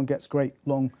sometimes one gets great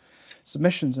long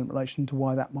submissions in relation to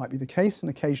why that might be the case,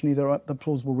 and occasionally there are the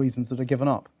plausible reasons that are given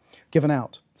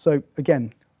out. So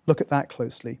again, look at that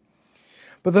closely.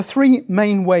 But the three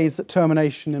main ways that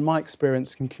termination, in my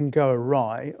experience, can go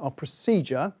awry are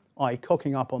procedure, i.e.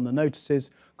 cocking up on the notices,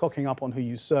 cocking up on who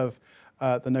you serve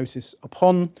the notice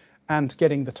upon, and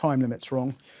getting the time limits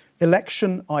wrong.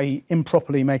 Election, i.e.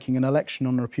 improperly making an election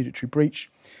on a repudiatory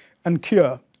breach. And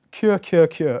cure.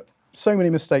 So many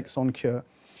mistakes on cure.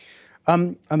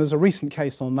 And there's a recent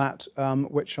case on that,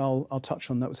 which I'll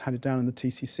touch on, that was handed down in the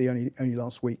TCC only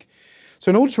last week. So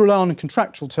in order to rely on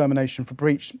contractual termination for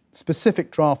breach,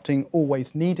 specific drafting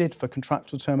always needed for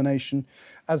contractual termination,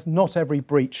 as not every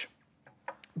breach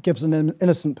gives an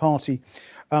innocent party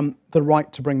the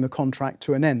right to bring the contract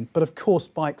to an end. But of course,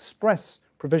 by express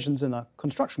provisions in a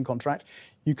construction contract,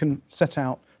 you can set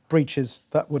out breaches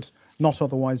that would not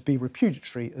otherwise be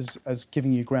repudiatory as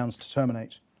giving you grounds to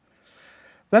terminate.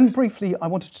 Then briefly, I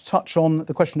wanted to touch on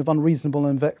the question of unreasonable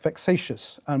and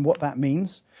vexatious and what that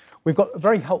means. We've got a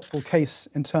very helpful case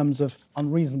in terms of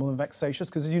unreasonable and vexatious,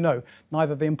 because as you know,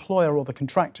 neither the employer or the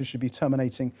contractor should be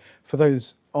terminating for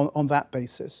those on that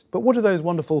basis. But what do those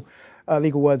wonderful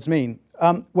legal words mean?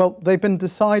 Well, they've been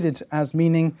decided as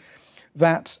meaning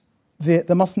that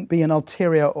there mustn't be an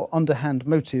ulterior or underhand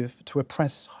motive to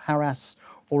oppress, harass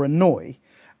or annoy,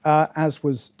 as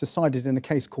was decided in a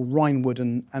case called Rhinewood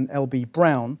and L.B.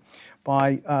 Brown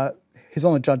by His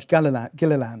Honour Judge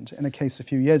Gilliland in a case a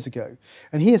few years ago.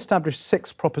 And he established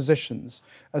 6 propositions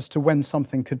as to when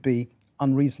something could be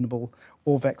unreasonable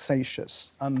or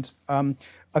vexatious. And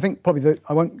I think probably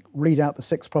I won't read out the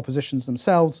 6 propositions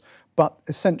themselves, but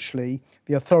essentially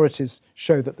the authorities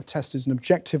show that the test is an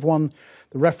objective one.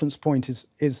 The reference point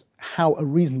is how a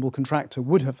reasonable contractor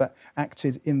would have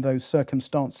acted in those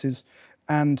circumstances.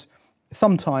 And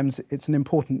sometimes it's an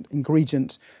important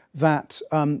ingredient that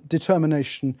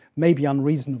determination may be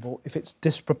unreasonable if it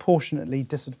disproportionately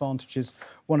disadvantages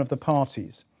one of the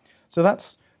parties. So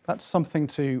that's something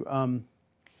to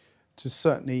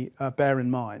certainly bear in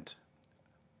mind.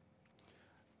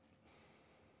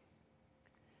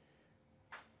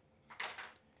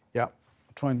 Yeah, I'll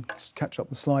try and catch up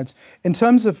the slides. In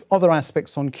terms of other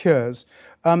aspects on cures,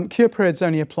 cure periods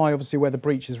only apply obviously where the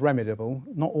breach is remediable.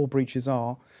 Not all breaches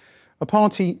are. A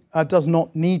party does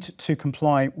not need to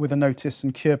comply with a notice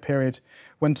and cure period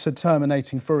when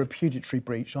terminating for a repudiatory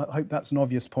breach. I hope that's an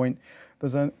obvious point.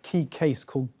 There's a key case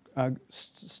called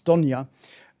Stonia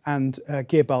and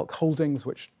Gearbulk Holdings,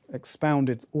 which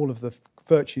expounded all of the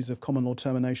virtues of common law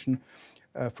termination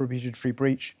for repudiatory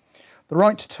breach. The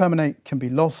right to terminate can be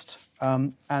lost,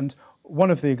 and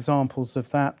one of the examples of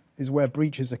that is where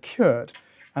breaches occurred,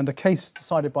 and a case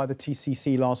decided by the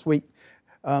TCC last week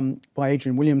by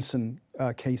Adrian Williamson,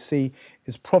 KC,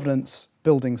 is Providence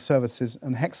Building Services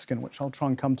and Hexagon, which I'll try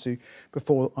and come to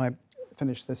before I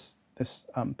finish this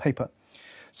paper.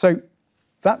 So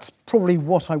that's probably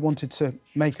what I wanted to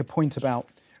make a point about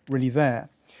really there.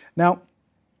 Now,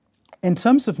 in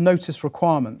terms of notice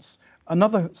requirements,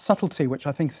 another subtlety which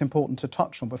I think is important to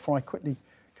touch on before I quickly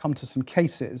come to some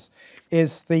cases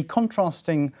is the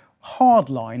contrasting hard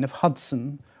line of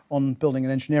Hudson on building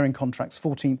and engineering contracts,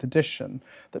 14th edition,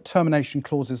 that termination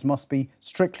clauses must be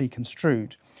strictly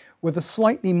construed, with a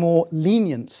slightly more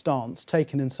lenient stance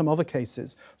taken in some other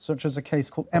cases, such as a case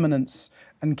called Eminence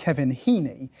and Kevin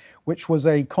Heaney, which was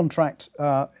a contract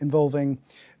involving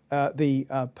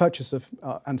the purchase of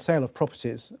and sale of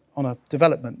properties on a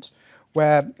development,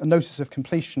 where a notice of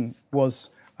completion was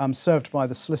served by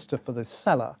the solicitor for the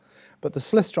seller, but the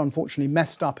solicitor unfortunately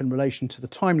messed up in relation to the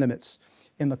time limits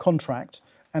in the contract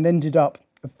and ended up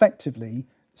effectively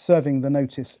serving the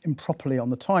notice improperly on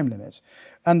the time limit.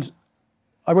 And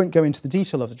I won't go into the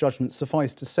detail of the judgment,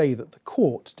 suffice to say that the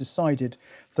court decided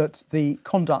that the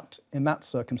conduct in that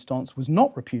circumstance was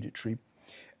not repudiatory,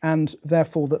 and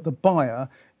therefore that the buyer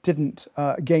didn't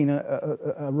gain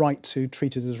a right to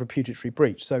treat it as repudiatory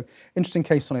breach. So interesting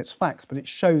case on its facts, but it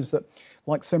shows that,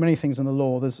 like so many things in the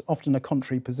law, there's often a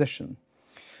contrary position.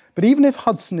 But even if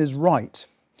Hudson is right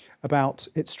about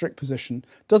its strict position,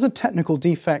 does a technical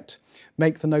defect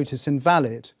make the notice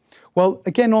invalid? Well,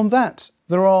 again, on that,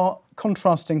 there are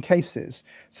contrasting cases.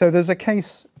 So there's a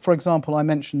case, for example, I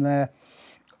mentioned there,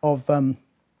 of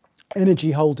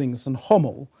Energy Holdings and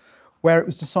Hommel, where it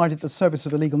was decided the service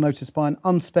of a legal notice by an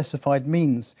unspecified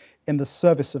means in the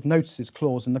service of notices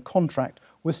clause in the contract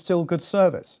was still good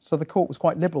service. So the court was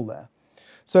quite liberal there.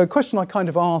 So a question I kind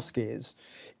of ask is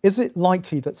it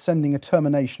likely that sending a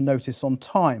termination notice on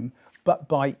time, but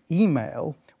by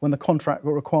email, when the contract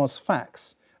requires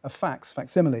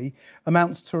facsimile,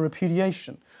 amounts to a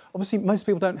repudiation? Obviously, most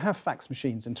people don't have fax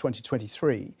machines in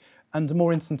 2023, and a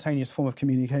more instantaneous form of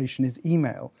communication is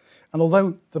email. And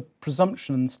although the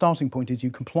presumption and starting point is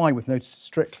you comply with notices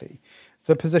strictly,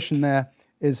 the position there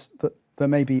is that there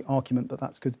may be argument that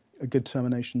that's a good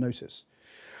termination notice.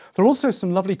 There are also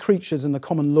some lovely creatures in the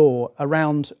common law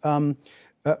around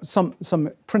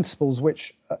some principles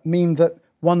which mean that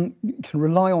one can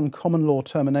rely on common law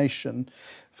termination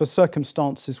for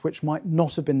circumstances which might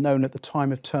not have been known at the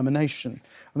time of termination.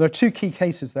 And there are two key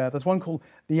cases there. There's one called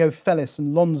Leofelis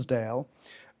and Lonsdale,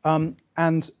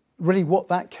 and really what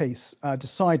that case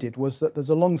decided was that there's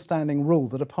a long-standing rule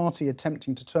that a party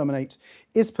attempting to terminate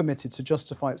is permitted to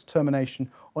justify its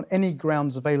termination on any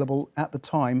grounds available at the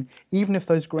time, even if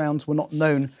those grounds were not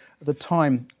known at the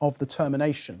time of the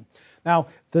termination. Now,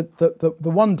 the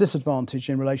one disadvantage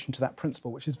in relation to that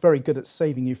principle, which is very good at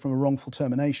saving you from a wrongful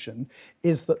termination,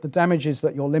 is that the damages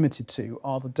that you're limited to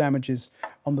are the damages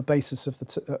on the basis of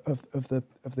the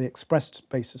expressed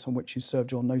basis on which you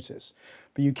served your notice.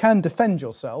 But you can defend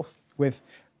yourself with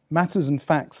matters and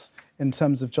facts in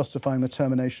terms of justifying the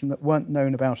termination that weren't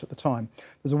known about at the time.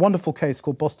 There's a wonderful case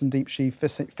called Boston Deep Sea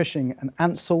Fishing and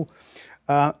Ansell,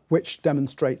 which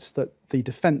demonstrates that the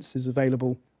defence is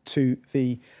available to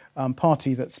the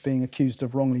party that's being accused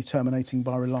of wrongly terminating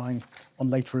by relying on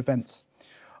later events.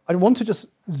 I want to just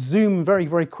zoom very,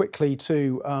 very quickly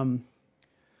to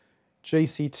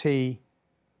JCT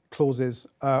clauses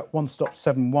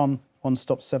 1.7.1,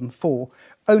 1.7.4,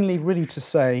 only really to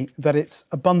say that it's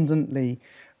abundantly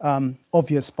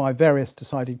obvious by various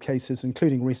decided cases,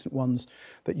 including recent ones,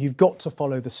 that you've got to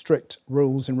follow the strict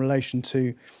rules in relation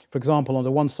to, for example,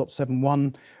 under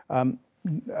 1.7.1,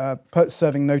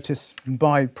 serving notice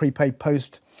by prepaid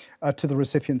post to the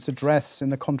recipient's address in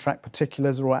the contract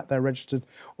particulars or at their registered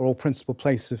or principal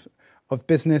place of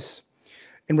business.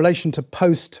 In relation to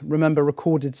post, remember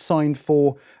recorded, signed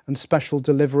for and special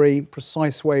delivery,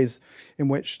 precise ways in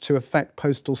which to effect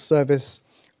postal service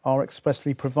are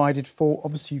expressly provided for.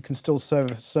 Obviously you can still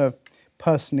serve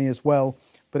personally as well,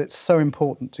 but it's so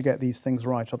important to get these things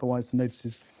right, otherwise the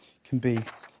notices can be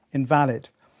invalid.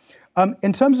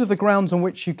 In terms of the grounds on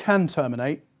which you can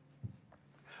terminate,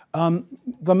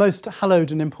 the most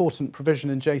hallowed and important provision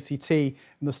in JCT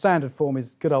in the standard form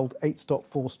is good old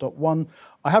 8.4.1.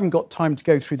 I haven't got time to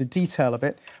go through the detail of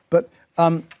it, but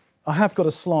I have got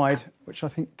a slide, which I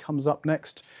think comes up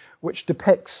next, which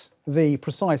depicts the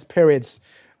precise periods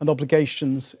and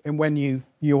obligations in when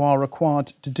you are required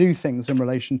to do things in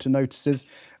relation to notices.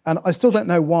 And I still don't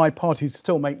know why parties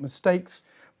still make mistakes,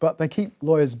 but they keep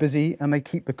lawyers busy and they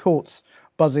keep the courts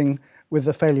buzzing with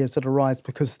the failures that arise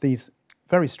because these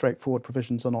very straightforward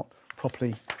provisions are not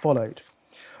properly followed.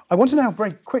 I want to now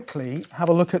very quickly have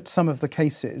a look at some of the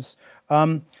cases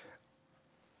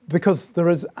because there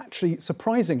is actually,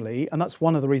 surprisingly, and that's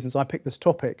one of the reasons I picked this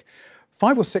topic,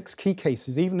 5 or 6 key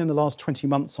cases, even in the last 20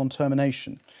 months on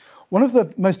termination. One of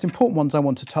the most important ones I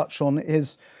want to touch on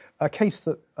is a case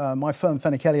that my firm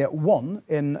Fenwick Elliott won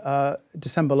in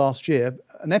December last year,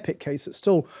 an epic case that's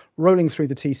still rolling through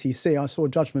the TCC. I saw a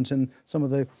judgment in some of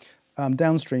the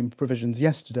downstream provisions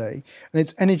yesterday, and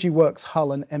it's Energy Works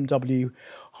Hull and MW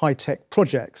High-Tech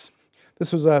Projects.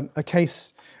 This was a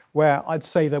case where I'd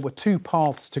say there were 2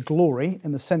 paths to glory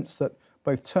in the sense that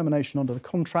both termination under the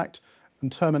contract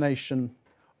and termination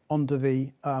under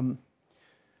the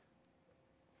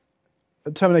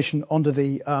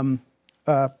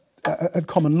at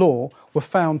common law were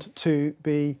found to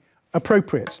be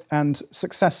appropriate and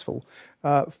successful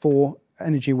for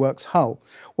Energy Works Hull.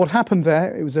 What happened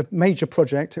there, it was a major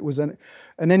project. It was an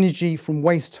energy from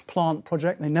waste plant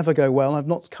project. They never go well. I've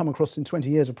not come across in 20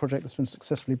 years a project that's been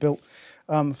successfully built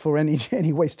for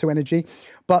any waste to energy.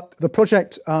 But the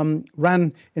project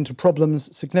ran into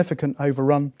problems, significant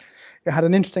overrun. It had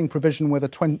an interesting provision with a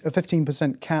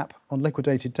 15% cap on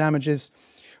liquidated damages,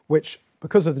 which,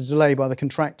 because of the delay by the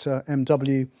contractor,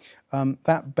 MW,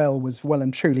 that bell was well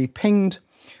and truly pinged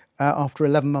after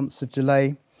 11 months of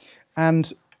delay.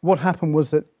 And what happened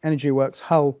was that Energy Works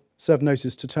Hull served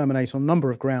notice to terminate on a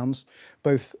number of grounds,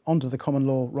 both under the common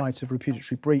law right of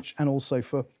repudiatory breach and also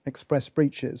for express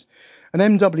breaches. And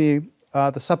MW,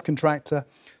 the subcontractor,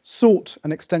 sought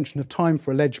an extension of time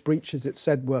for alleged breaches it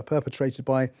said were perpetrated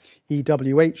by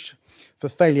EWH for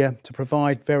failure to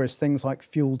provide various things like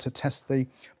fuel to test the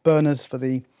burners for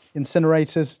the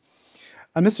incinerators.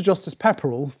 And Mr. Justice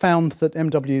Pepperell found that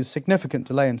MW's significant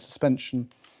delay and suspension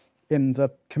in the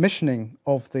commissioning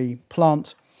of the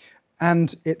plant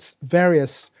and its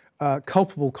various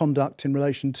culpable conduct in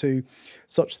relation to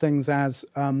such things as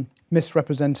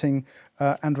misrepresenting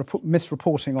and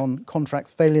misreporting on contract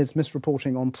failures,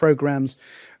 misreporting on programmes,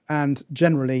 and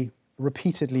generally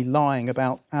repeatedly lying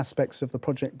about aspects of the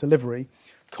project delivery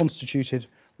constituted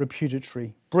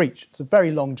repudiatory breach. It's a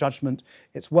very long judgment.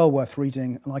 It's well worth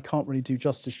reading, and I can't really do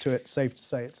justice to it, save to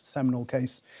say it's a seminal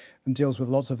case and deals with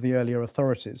lots of the earlier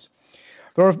authorities.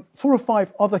 There are 4 or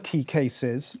 5 other key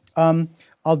cases.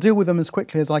 I'll deal with them as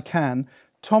quickly as I can.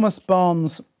 Thomas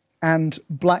Barnes and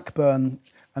Blackburn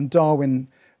and Darwin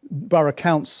Borough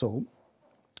Council.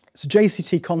 It's a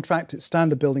JCT contract. It's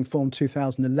Standard Building Form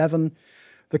 2011.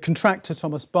 The contractor,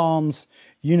 Thomas Barnes,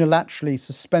 unilaterally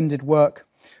suspended work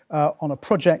on a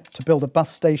project to build a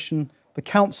bus station. The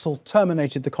council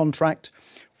terminated the contract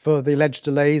for the alleged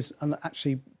delays and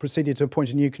actually proceeded to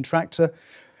appoint a new contractor.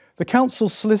 The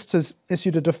council's solicitors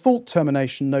issued a default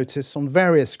termination notice on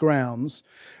various grounds.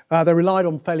 They relied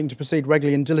on failing to proceed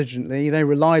regularly and diligently. They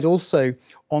relied also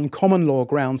on common law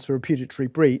grounds for repudiatory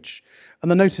breach.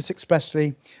 And the notice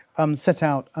expressly set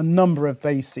out a number of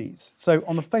bases. So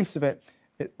on the face of it,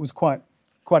 it was quite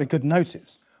a good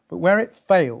notice. But where it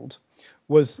failed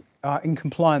was in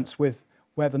compliance with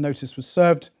where the notice was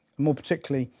served, and more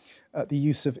particularly the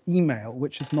use of email,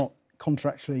 which is not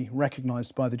contractually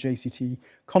recognised by the JCT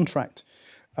contract.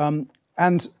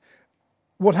 And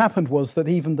what happened was that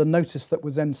even the notice that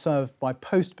was then served by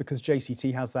post, because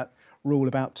JCT has that rule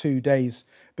about 2 days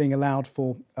being allowed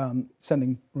for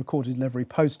sending recorded delivery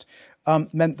post,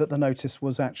 meant that the notice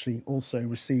was actually also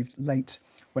received late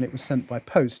when it was sent by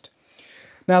post.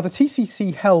 Now, the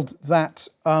TCC held that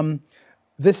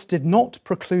this did not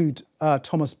preclude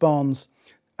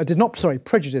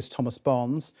prejudice Thomas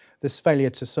Barnes, this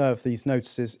failure to serve these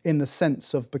notices in the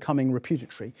sense of becoming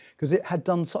repudiatory, because it had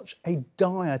done such a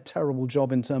dire, terrible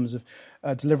job in terms of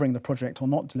delivering the project or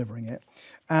not delivering it.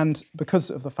 And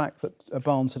because of the fact that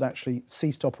Barnes had actually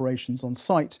ceased operations on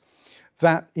site,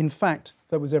 that in fact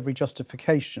there was every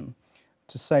justification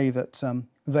to say that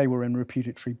they were in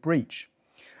repudiatory breach.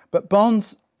 But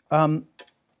Barnes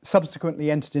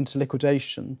subsequently entered into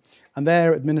liquidation, and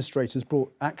their administrators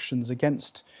brought actions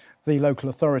against the local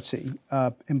authority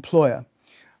employer.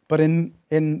 But in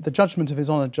the judgment of His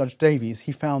Honour Judge Davies,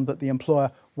 he found that the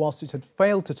employer, whilst it had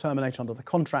failed to terminate under the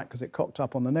contract because it cocked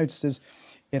up on the notices,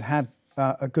 it had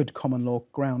a good common law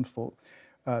ground for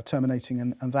terminating,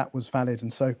 and that was valid,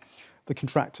 and so the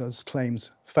contractor's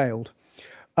claims failed.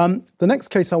 The next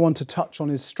case I want to touch on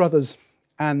is Struthers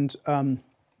and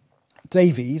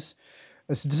Davies.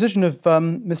 It's a decision of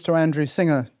Mr. Andrew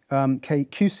Singer,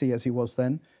 QC as he was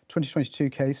then, 2022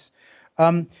 case.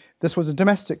 This was a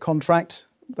domestic contract,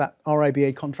 that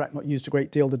RIBA contract not used a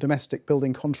great deal, the domestic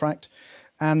building contract.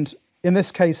 And in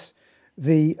this case,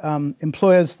 the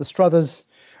employers, the Struthers,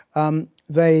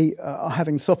 they are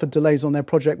having suffered delays on their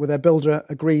project with their builder,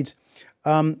 agreed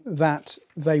that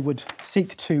they would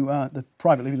seek to,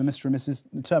 privately with the Mr. and Mrs.,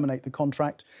 terminate the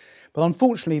contract. But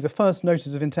unfortunately, the first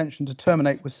notice of intention to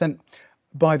terminate was sent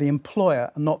by the employer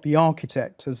and not the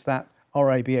architect, as that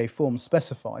RIBA form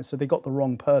specifies, so they got the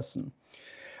wrong person.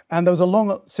 And there was a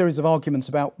long series of arguments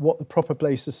about what the proper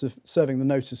basis of serving the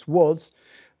notice was.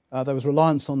 There was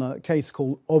reliance on a case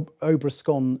called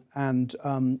Obrascon and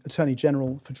Attorney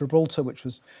General for Gibraltar, which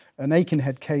was an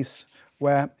Aikenhead case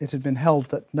where it had been held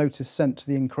that notice sent to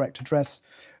the incorrect address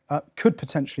could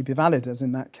potentially be valid, as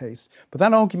in that case. But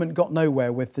that argument got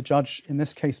nowhere with the judge in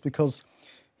this case because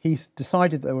he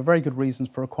decided there were very good reasons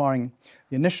for requiring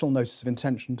the initial notice of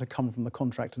intention to come from the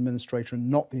contract administrator and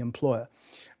not the employer,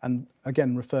 and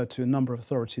again referred to a number of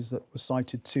authorities that were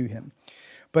cited to him.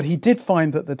 But he did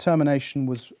find that the termination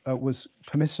was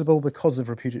permissible because of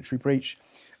repudiatory breach,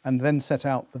 and then set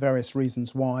out the various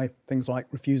reasons why, things like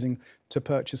refusing to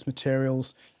purchase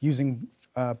materials, using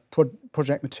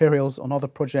project materials on other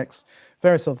projects,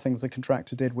 various other things the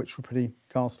contractor did which were pretty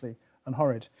ghastly and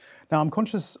horrid. Now, I'm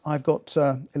conscious I've got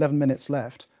 11 minutes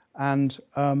left, and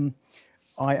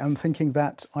I am thinking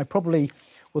that I probably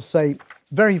will say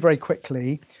very, very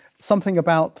quickly something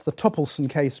about the Tolson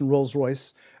case and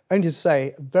Rolls-Royce, only to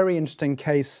say a very interesting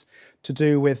case to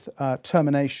do with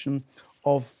termination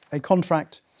of a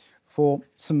contract for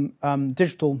some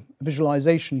digital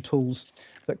visualization tools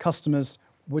that customers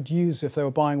would use if they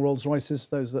were buying Rolls-Royces,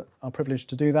 those that are privileged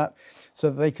to do that, so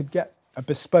that they could get a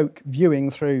bespoke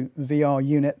viewing through VR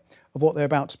unit of what they're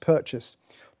about to purchase.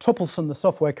 Tolson, the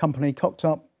software company, cocked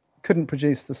up, couldn't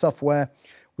produce the software,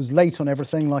 was late on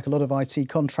everything, like a lot of IT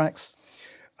contracts.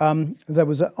 there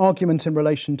was an argument in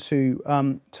relation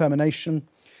to termination.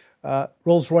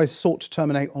 Rolls-Royce sought to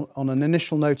terminate on an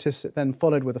initial notice. It then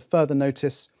followed with a further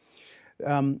notice.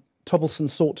 Tolson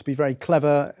sought to be very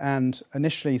clever and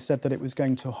initially said that it was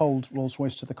going to hold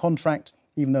Rolls-Royce to the contract,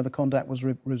 even though the contract was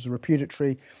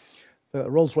repudiatory.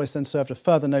 Rolls-Royce then served a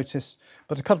further notice.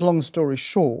 But to cut a long story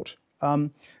short,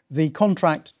 the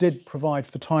contract did provide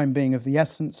for time being of the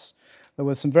essence. There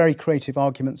were some very creative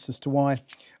arguments as to why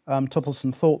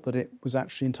Tolson thought that it was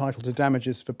actually entitled to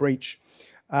damages for breach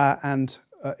and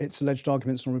its alleged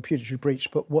arguments on repudiatory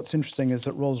breach. But what's interesting is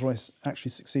that Rolls-Royce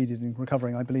actually succeeded in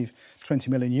recovering, I believe,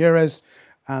 20 million euros,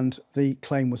 and the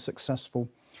claim was successful,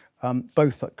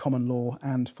 both at common law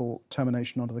and for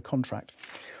termination under the contract.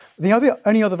 The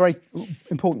only other very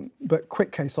important but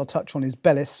quick case I'll touch on is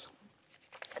Bellis.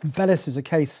 Bellis is a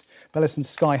case, Bellis and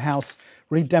Sky House,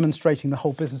 really demonstrating the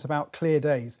whole business about clear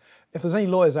days. If there's any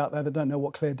lawyers out there that don't know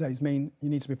what clear days mean, you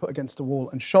need to be put against a wall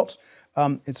and shot.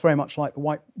 It's very much like the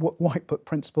White Book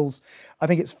principles. I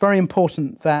think it's very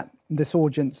important that this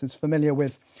audience is familiar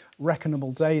with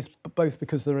reckonable days, both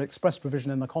because there are express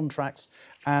provision in the contracts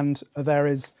and there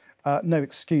is no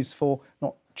excuse for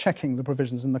not checking the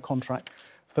provisions in the contract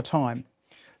for time.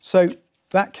 So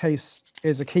that case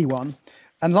is a key one.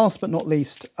 And last but not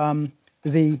least,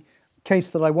 the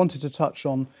case that I wanted to touch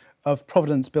on of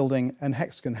Providence Building and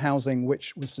Hexagon Housing,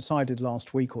 which was decided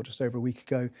last week or just over a week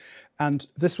ago. And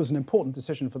this was an important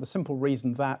decision for the simple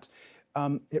reason that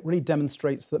it really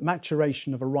demonstrates that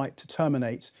maturation of a right to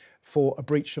terminate for a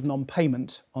breach of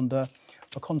non-payment under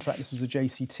a contract, this was a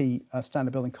JCT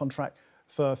standard building contract,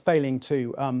 for failing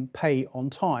to pay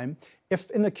on time. If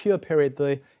in the cure period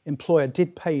the employer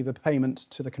did pay the payment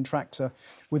to the contractor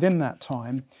within that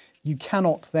time, you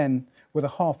cannot then, with a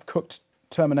half-cooked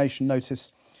termination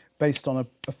notice based on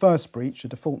a first breach, a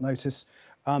default notice,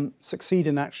 succeed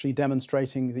in actually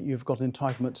demonstrating that you've got an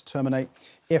entitlement to terminate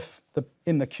if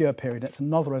in the cure period, it's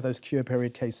another of those cure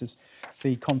period cases,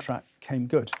 the contract came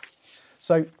good.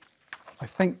 So I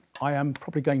think I am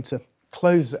probably going to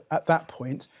close at that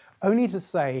point, only to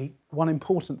say one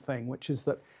important thing, which is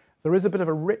that there is a bit of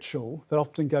a ritual that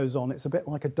often goes on. It's a bit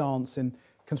like a dance in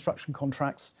construction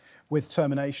contracts with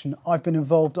termination. I've been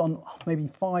involved on maybe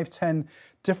 5, 10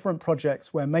 different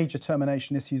projects where major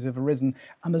termination issues have arisen,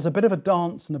 and there's a bit of a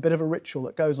dance and a bit of a ritual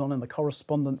that goes on in the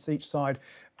correspondence, each side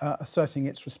asserting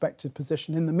its respective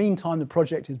position. In the meantime, the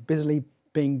project is busily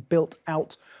being built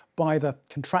out by the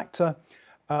contractor.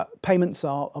 Payments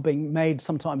are being made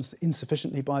sometimes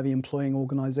insufficiently by the employing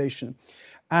organisation.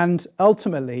 And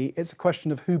ultimately, it's a question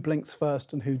of who blinks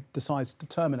first and who decides to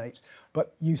terminate.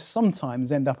 But you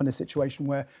sometimes end up in a situation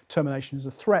where termination is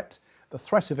a threat. The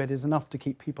threat of it is enough to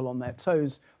keep people on their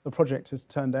toes. The project has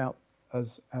turned out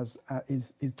as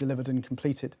is delivered and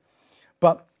completed.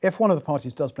 But if one of the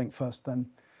parties does blink first, then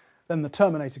the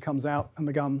terminator comes out and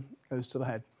the gun goes to the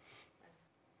head.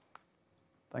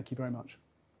 Thank you very much.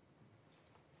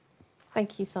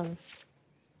 Thank you, Simon.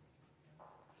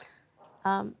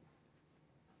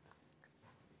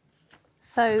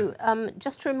 So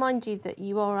just to remind you that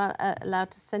you are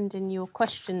allowed to send in your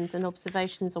questions and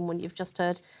observations on what you've just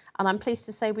heard. And I'm pleased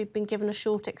to say we've been given a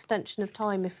short extension of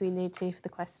time if we need to for the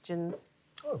questions.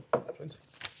 Oh, plenty.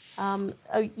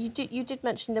 You did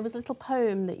mention there was a little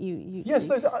poem that you... Yes,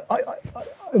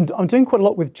 I'm doing quite a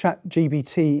lot with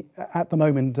ChatGPT at the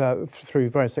moment through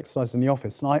various exercises in the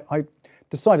office. And I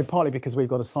decided, partly because we've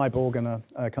got a cyborg and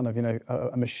a kind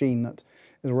of, a machine that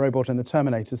is a robot in the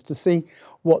Terminators, to see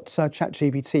what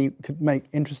ChatGPT could make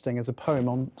interesting as a poem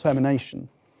on termination.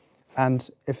 And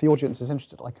if the audience is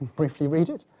interested, I can briefly read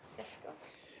it. Yes, go on.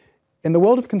 In the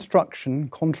world of construction,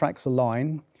 contracts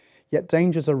align, yet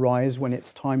dangers arise when it's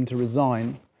time to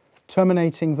resign.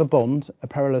 Terminating the bond, a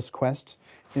perilous quest,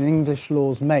 in English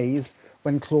law's maze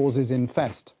when clauses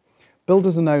infest.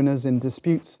 Builders and owners in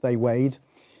disputes they wade,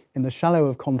 in the shallow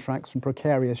of contracts and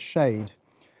precarious shade.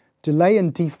 Delay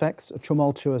and defects a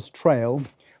tumultuous trail,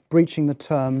 breaching the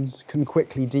terms can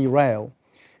quickly derail.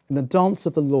 In the dance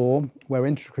of the law, where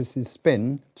intricacies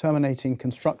spin, terminating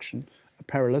construction, a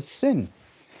perilous sin.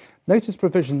 Notice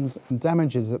provisions and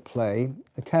damages at play,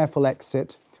 a careful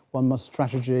exit, one must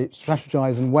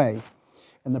strategize and weigh.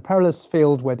 In the perilous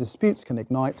field where disputes can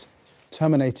ignite,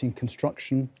 terminating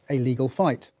construction, a legal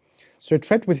fight. So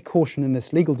tread with caution in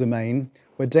this legal domain,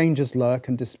 where dangers lurk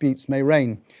and disputes may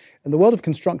reign. In the world of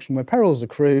construction, where perils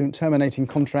accrue, terminating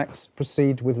contracts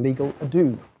proceed with legal ado.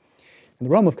 In the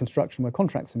realm of construction, where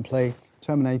contracts in play,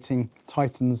 termination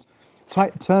ties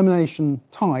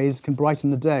can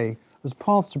brighten the day, as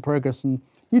paths to progress and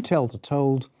new tales are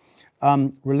told,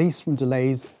 release from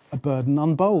delays, a burden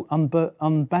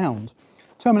unbound.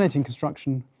 Terminating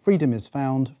construction, freedom is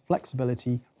found,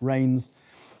 flexibility reigns,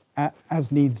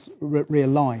 as needs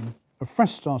realign. A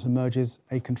fresh start emerges,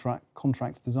 a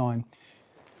contract's design,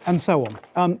 and so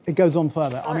on. It goes on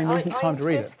further. I mean, there isn't time to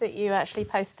read it. I insist that you actually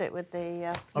post it with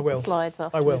the slides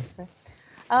afterwards. I will. So.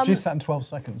 Just sat in 12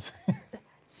 seconds.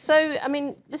 So, I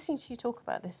mean, listening to you talk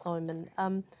about this, Simon,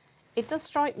 it does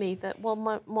strike me that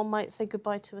one might say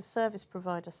goodbye to a service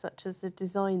provider such as a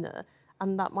designer,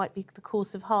 and that might be the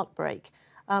cause of heartbreak.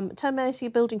 Terminating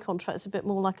a building contract is a bit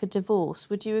more like a divorce.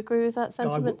 Would you agree with that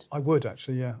sentiment? I would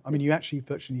actually, yeah. I mean, you actually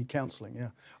virtually need counselling, yeah.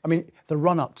 I mean, the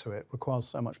run-up to it requires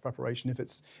so much preparation. If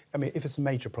it's a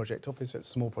major project, obviously if it's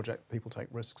a small project, people take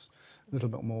risks a little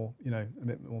bit more, a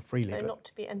bit more freely. So not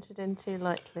to be entered into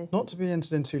lightly. Not to be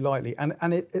entered into lightly. And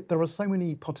there are so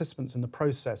many participants in the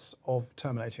process of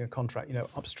terminating a contract,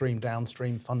 upstream,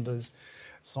 downstream, funders,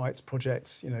 sites,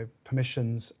 projects,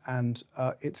 permissions, and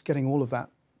it's getting all of that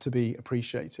to be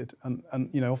appreciated, and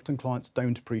often clients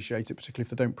don't appreciate it, particularly if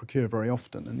they don't procure very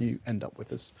often, and you end up with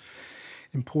this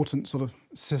important sort of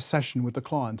session with the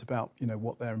client about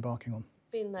what they're embarking on.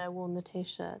 Been there, worn the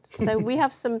t-shirt. So we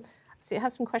have some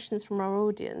questions from our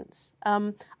audience.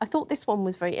 I thought this one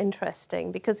was very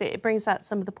interesting because it brings out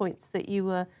some of the points that you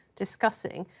were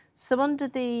discussing. So under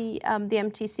the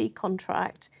MTC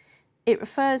contract, it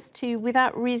refers to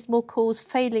without reasonable cause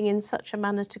failing in such a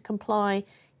manner to comply,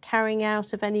 carrying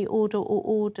out of any order or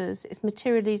orders is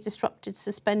materially disrupted,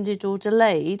 suspended or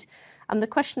delayed. And the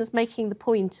question is making the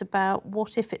point about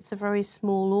what if it's a very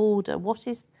small order? What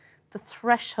is the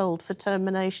threshold for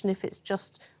termination if it's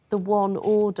just the one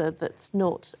order that's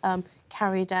not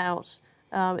carried out,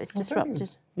 it's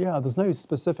disrupted? There's no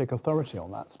specific authority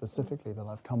on that specifically that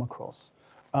I've come across.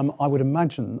 I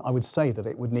would say that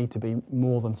it would need to be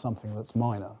more than something that's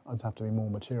minor. It'd have to be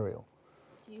more material.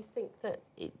 Do you think that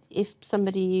if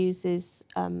somebody uses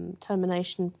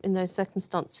termination in those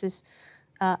circumstances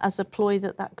as a ploy,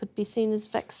 that could be seen as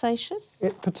vexatious?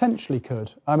 It potentially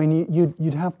could. I mean,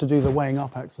 you'd have to do the weighing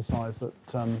up exercise that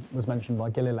was mentioned by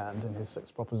Gilliland in his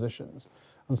 6 propositions,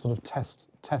 and sort of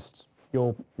test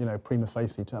your prima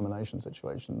facie termination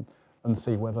situation and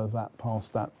see whether that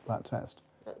passed that test.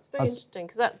 That's very interesting,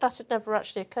 because that had never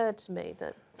actually occurred to me.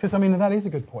 Because, I mean, that is a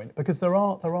good point, because there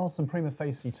are some prima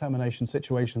facie termination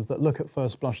situations that look at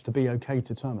first blush to be okay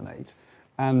to terminate,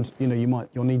 and,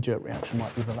 your knee-jerk reaction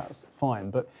might be that that's fine,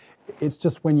 but it's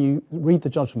just when you read the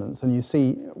judgments and you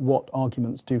see what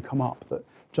arguments do come up that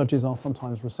judges are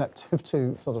sometimes receptive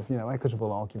to sort of,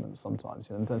 equitable arguments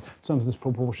sometimes, in terms of this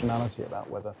proportionality about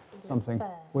whether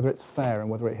it's fair and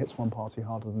whether it hits one party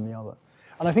harder than the other.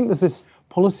 And I think there's this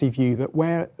policy view that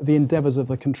where the endeavours of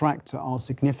the contractor are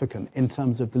significant in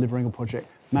terms of delivering a project,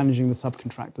 managing the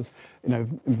subcontractors,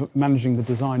 managing the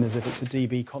designers if it's a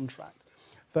DB contract,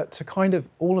 that to kind of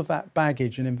all of that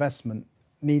baggage and investment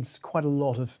needs quite a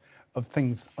lot of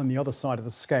things on the other side of the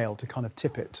scale to kind of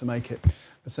tip it to make it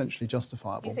essentially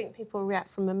justifiable. Do you think people react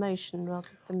from emotion rather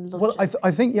than logic? Well,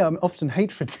 I think, often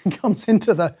hatred comes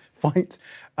into the fight.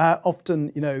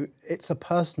 Often, it's a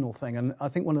personal thing. And I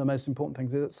think one of the most important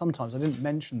things is that sometimes, I didn't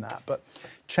mention that, but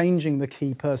changing the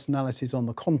key personalities on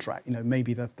the contract,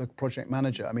 maybe the project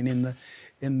manager. I mean, in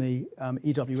the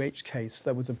EWH case,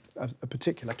 there was a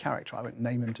particular character. I won't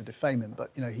name him to defame him, but,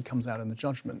 he comes out in the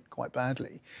judgment quite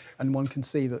badly. And one can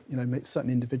see that, certain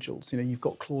individuals, you've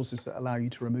got clauses that allow you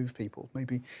to remove people.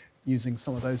 Maybe using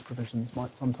some of those provisions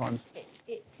might sometimes...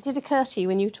 It did occur to you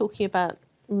when you were talking about,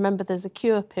 remember there's a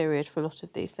cure period for a lot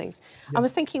of these things. Yeah. I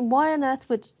was thinking, why on earth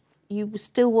would you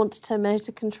still want to terminate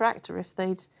a contractor if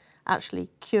they'd actually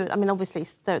cured? I mean, obviously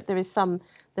there's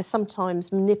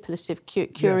sometimes manipulative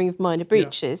curing of minor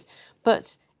breaches,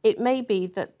 but it may be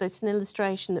that there's an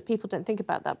illustration that people don't think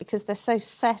about that because they're so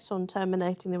set on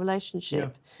terminating the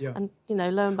relationship. And,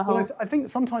 lo and behold... Well, I think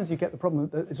sometimes you get the problem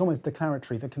that it's almost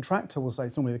declaratory. The contractor will say,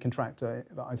 it's normally the contractor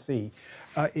that I see,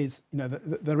 is,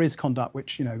 there is conduct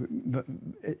which,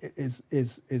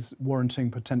 is warranting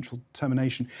potential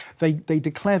termination. They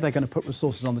declare they're going to put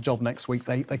resources on the job next week.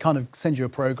 They kind of send you a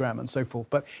programme and so forth,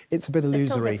 but it's a bit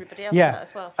illusory. They've told everybody else that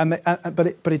as well.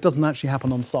 But it doesn't actually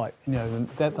happen on site. And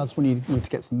that's when you need to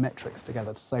get some metrics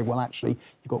together to say, well, actually,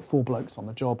 you've got 4 blokes on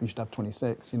the job, you should have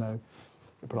 26, your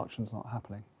production's not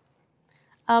happening.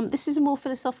 This is a more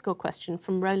philosophical question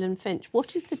from Roland Finch.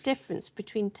 What is the difference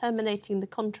between terminating the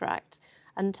contract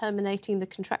and terminating the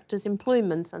contractor's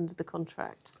employment under the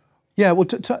contract? Yeah, well,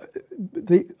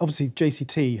 obviously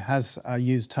JCT has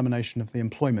used termination of the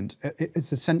employment.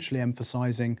 It's essentially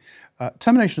emphasising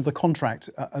termination of the contract.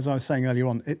 As I was saying earlier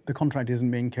on, the contract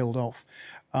isn't being killed off.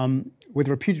 With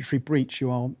repudiatory breach,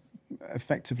 you are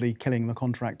effectively killing the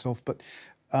contract off, but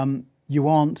you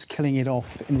aren't killing it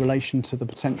off in relation to the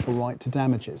potential right to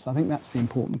damages. I think that's the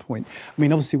important point. I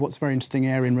mean, obviously, what's a very interesting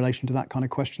area in relation to that kind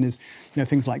of question is,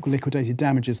 things like liquidated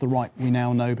damages. The right we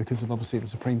now know because of obviously the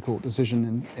Supreme Court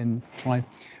decision in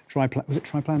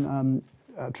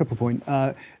Triple Point,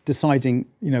 deciding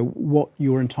what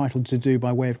you're entitled to do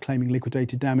by way of claiming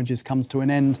liquidated damages comes to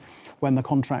an end when the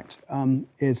contract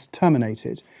is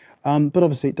terminated. But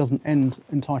obviously it doesn't end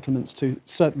entitlements to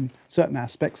certain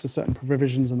aspects or certain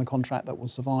provisions in the contract that will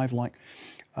survive, like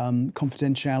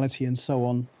confidentiality and so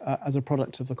on, as a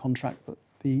product of the contract,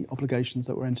 the obligations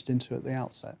that were entered into at the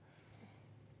outset.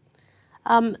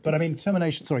 But I mean,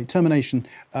 termination.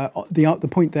 The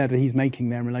point there that he's making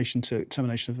there in relation to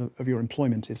termination of your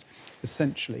employment is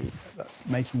essentially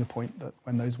making the point that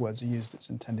when those words are used, it's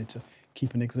intended to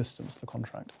keep in existence the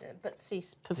contract. Yeah, but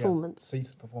cease performance. Yeah,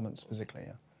 cease performance physically.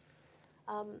 Yeah.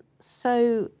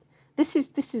 So this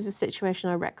is a situation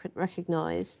I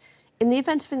recognise. In the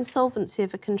event of insolvency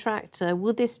of a contractor,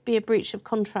 will this be a breach of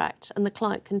contract and the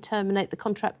client can terminate the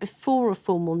contract before a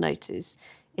formal notice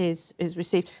is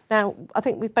received? Now, I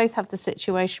think we both have the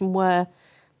situation where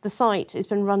the site has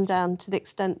been run down to the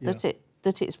extent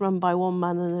that it's run by one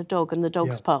man and a dog, and the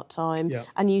dog's part-time,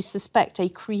 and you suspect a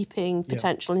creeping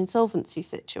potential insolvency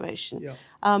situation.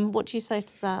 What do you say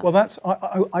to that? Well, that's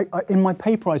in my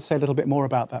paper I say a little bit more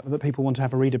about that people want to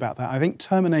have a read about that. I think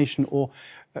termination,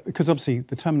 because obviously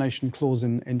the termination clause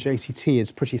in JCT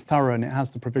is pretty thorough, and it has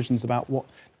the provisions about what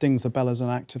dings a bell as an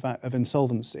act of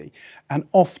insolvency. And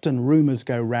often rumours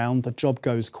go round, the job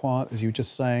goes quiet, as you were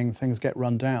just saying, things get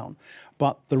run down.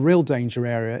 But the real danger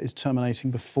area is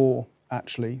terminating before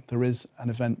actually there is an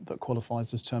event that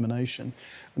qualifies as termination.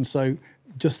 And so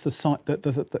just the site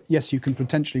that yes, you can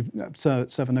potentially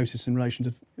serve a notice in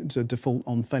relation to default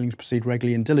on failing to proceed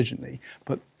regularly and diligently,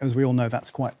 but as we all know, that's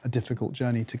quite a difficult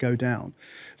journey to go down.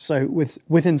 So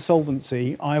with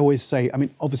insolvency, I always say, I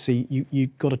mean, obviously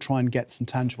you've got to try and get some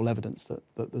tangible evidence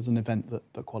that there's an event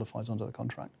that qualifies under the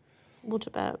contract. What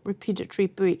about repudiatory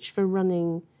breach for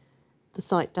running the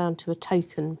site down to a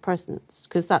token presence,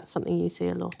 because that's something you see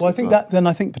a lot. Well, I think that then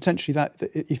I think potentially that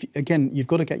if again you've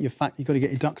got to get your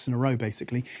ducks in a row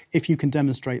basically. If you can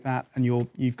demonstrate that and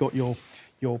you've got your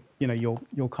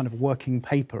kind of working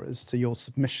paper as to your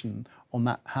submission on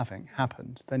that having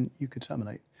happened, then you could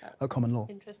terminate a common law.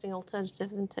 Interesting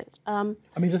alternative, isn't it? I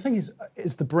mean, the thing is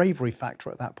the bravery factor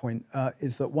at that point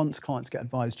is that once clients get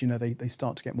advised, they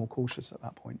start to get more cautious at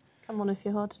that point. Come on if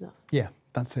you're hard enough. Yeah,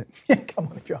 that's it. Yeah, come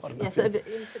on if you're hard enough. Yes,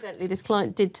 incidentally, this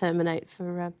client did terminate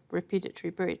for repudiatory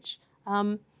breach.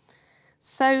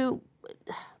 So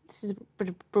this is a bit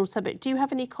of a broad subject. Do you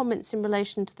have any comments in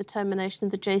relation to the termination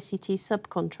of the JCT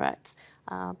subcontracts?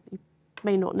 You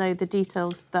may not know the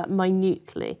details of that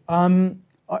minutely. I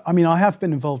mean, I have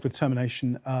been involved with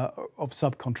termination of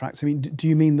subcontracts. I mean, do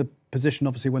you mean the position,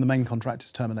 obviously, when the main contract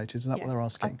is terminated? Is that what they're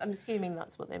asking? I'm assuming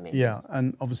that's what they mean. Yeah,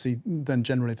 and obviously, then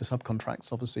generally the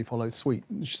subcontracts obviously follow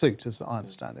suit, as I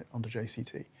understand it, under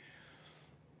JCT.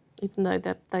 Even though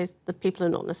the people are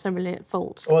not necessarily at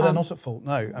fault. Well, they're not at fault,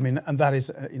 no. I mean, and that is,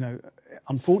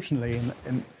 unfortunately,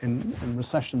 in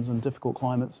recessions and difficult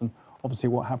climates, and obviously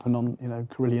what happened on,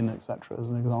 Carillion, etc., as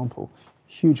an example,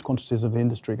 huge quantities of the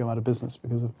industry go out of business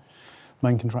because of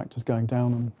main contractors going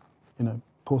down and,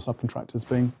 poor subcontractors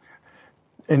being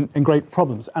in great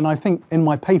problems. And I think in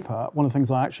my paper, one of the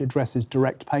things I actually address is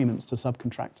direct payments to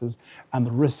subcontractors and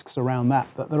the risks around that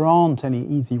there aren't any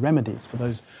easy remedies for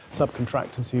those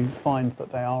subcontractors who find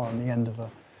that they are on the end of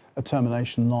a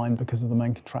termination line because of the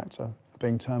main contractor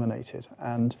being terminated.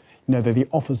 And, the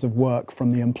offers of work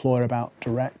from the employer about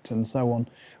direct and so on,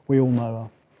 we all know are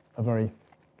a very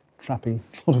trappy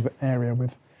sort of area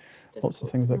with lots of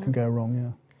things that can go wrong,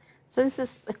 yeah. So this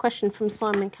is a question from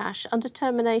Simon Cash. Under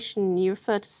termination, you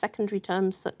refer to secondary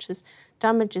terms such as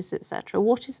damages, etc.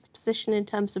 What is the position in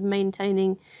terms of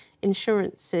maintaining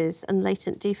insurances and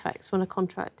latent defects when a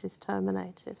contract is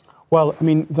terminated? Well, I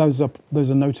mean, those are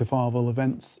notifiable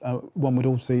events. One would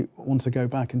obviously want to go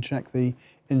back and check the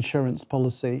insurance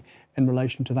policy in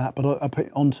relation to that. But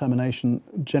on termination,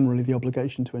 generally the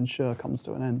obligation to insure comes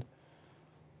to an end.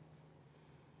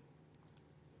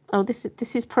 Oh, this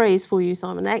is praise for you,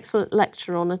 Simon. Excellent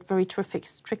lecture on a very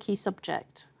tricky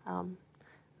subject.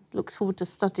 Looks forward to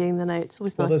studying the notes.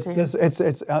 Always nice to hear.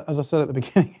 It's as I said at the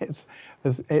beginning, it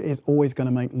is always going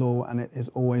to make law, and it is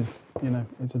always,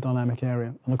 it's a dynamic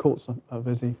area, and the courts are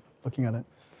busy looking at it.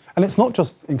 And it's not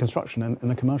just in construction, in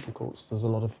the commercial courts, there's a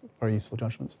lot of very useful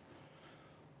judgments.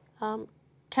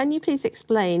 Can you please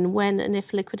explain when and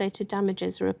if liquidated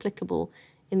damages are applicable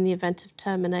in the event of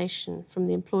termination from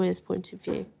the employer's point of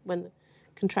view, when the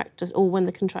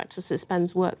contractor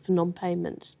suspends work for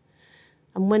non-payment?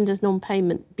 And when does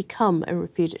non-payment become a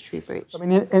repudiatory breach? I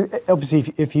mean,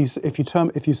 obviously, if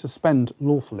you suspend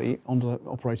lawfully under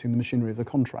operating the machinery of the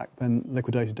contract, then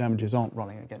liquidated damages aren't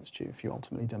running against you if you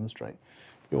ultimately demonstrate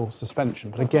your suspension.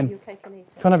 But again, Have your cake and eat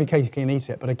it. can't have your cake and eat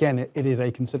it. But again, it is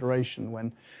a consideration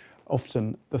when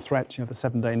often the threat, the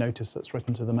 7-day notice that's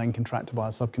written to the main contractor by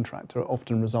a subcontractor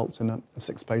often results in a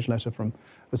 6-page letter from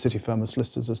a city firm of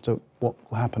solicitors as to what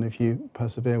will happen if you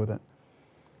persevere with it.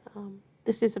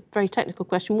 This is a very technical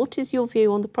question. What is your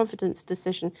view on the Providence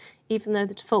decision? Even though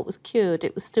the default was cured,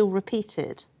 it was still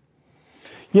repeated.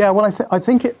 Yeah, well, I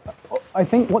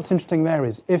think what's interesting there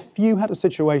is if you had a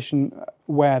situation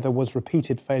where there was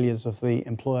repeated failures of the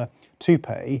employer to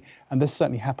pay, and this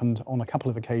certainly happened on a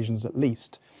couple of occasions at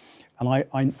least, and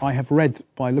I have read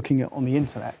by looking on the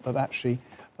internet that actually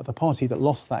the party that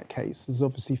lost that case is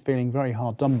obviously feeling very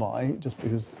hard done by, just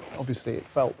because obviously it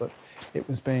felt that it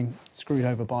was being screwed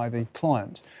over by the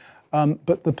client.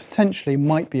 But there potentially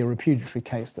might be a repudiatory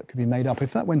case that could be made up.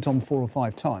 If that went on 4 or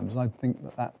 5 times, I think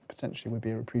that potentially would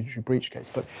be a repudiatory breach case.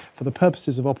 But for the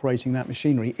purposes of operating that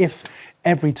machinery, if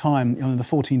every time in the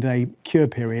 14-day cure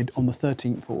period on the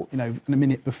 13th or in a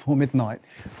minute before midnight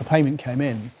the payment came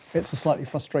in, it's a slightly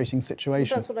frustrating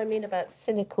situation. That's what I mean about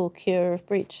cynical cure of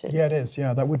breaches. Yeah, it is.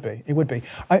 Yeah, that would be. It would be.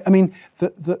 I mean,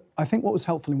 I think what was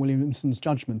helpful in Williamson's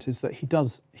judgment is that he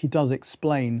does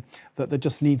explain that there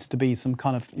just needs to be some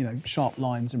kind of sharp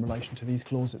lines in relation to these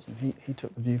clauses, and he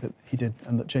took the view that he did,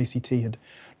 and that JCT had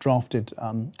drafted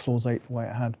Clause 8 the way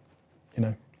it had,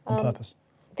 on purpose.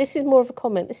 This is more of a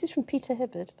comment. This is from Peter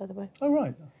Hibbard, by the way. Oh,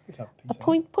 right. Good to have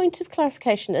Peter. A point of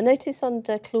clarification. A notice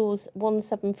under Clause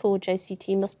 174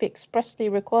 JCT must be expressly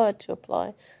required to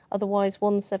apply. Otherwise,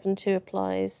 172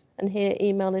 applies, and here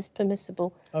email is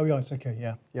permissible. Oh, yeah, it's okay.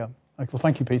 Yeah. Well,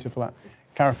 thank you, Peter, for that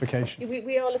clarification.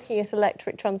 We are looking at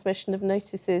electric transmission of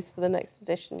notices for the next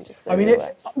edition, just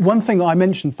so one thing I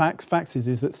mentioned faxes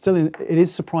is that still it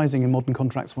is surprising in modern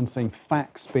contracts one seeing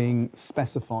fax being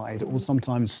specified or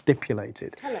sometimes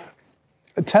stipulated. Telex.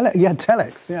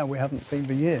 Telex, yeah, we haven't seen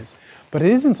for years. But it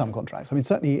is in some contracts. I mean,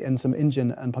 certainly in some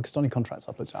Indian and Pakistani contracts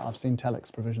I've looked at, I've seen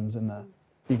telex provisions in there,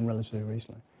 even relatively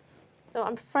recently. So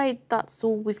I'm afraid that's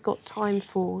all we've got time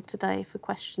for today for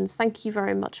questions. Thank you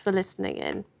very much for listening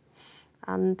in.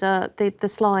 And the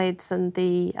slides and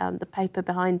the paper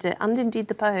behind it, and indeed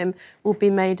the poem, will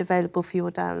be made available for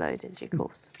your download in due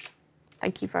course.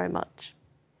 Thank you very much.